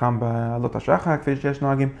הוא קם בעלות השחר, כפי שיש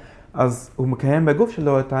נוהגים, אז הוא מקיים בגוף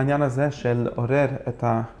שלו את העניין הזה של עורר את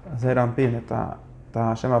הזעיר אנפין, את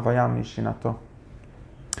השם הוויה משינתו.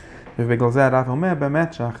 ובגלל זה הרב אומר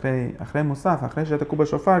באמת שאחרי מוסף, אחרי שתקעו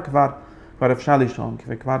בשופר כבר אפשר לישון,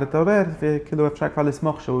 וכבר להתעורר, וכאילו אפשר כבר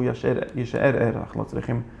לסמוך שהוא יישאר ער, אנחנו לא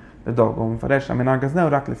צריכים לדאוג. הוא מפרש שהמנהג הזה הוא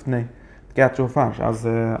רק לפני תקיעת שופר, שאז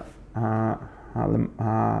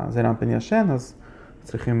הזעיר אנפין ישן, אז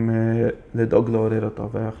צריכים לדאוג לעורר אותו,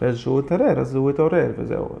 ואחרי שהוא יתעורר, אז הוא יתעורר,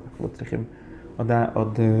 וזהו, אנחנו לא צריכים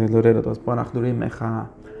עוד לעורר אותו. אז פה אנחנו רואים איך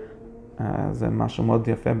זה משהו מאוד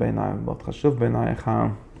יפה בעיניי, מאוד חשוב בעיניי, איך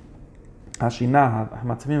השינה,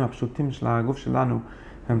 המצבים הפשוטים של הגוף שלנו,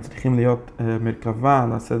 הם צריכים להיות מרכבה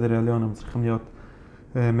לסדר העליון, הם צריכים להיות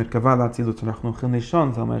מרכבה לאצילות. שאנחנו הולכים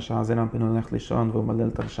לישון, זה אומר שהזעיר אנפין הולך לישון והוא מלל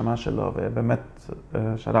את הנשמה שלו, ובאמת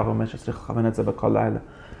שהרב אומר שצריך לכוון את זה בכל לילה.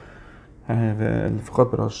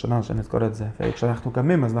 ולפחות בראש השנה שנזכור את זה. וכשאנחנו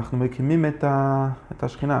קמים, אז אנחנו מקימים את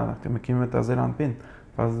השכינה, אנחנו מקימים את הזעיר אנפין.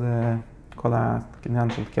 ואז כל העניין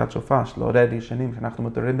של תקיעת שופר, של לעורר ישנים, שאנחנו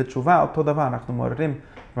מתעוררים בתשובה, אותו דבר, אנחנו מעוררים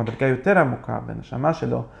במדרגה יותר עמוקה בנשמה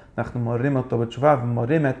שלו, אנחנו מעוררים אותו בתשובה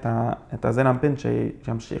ומעוררים את הזעיר אנפין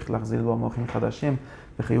שימשיך להחזיר בו מוחים חדשים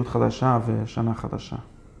וחיות חדשה ושנה חדשה.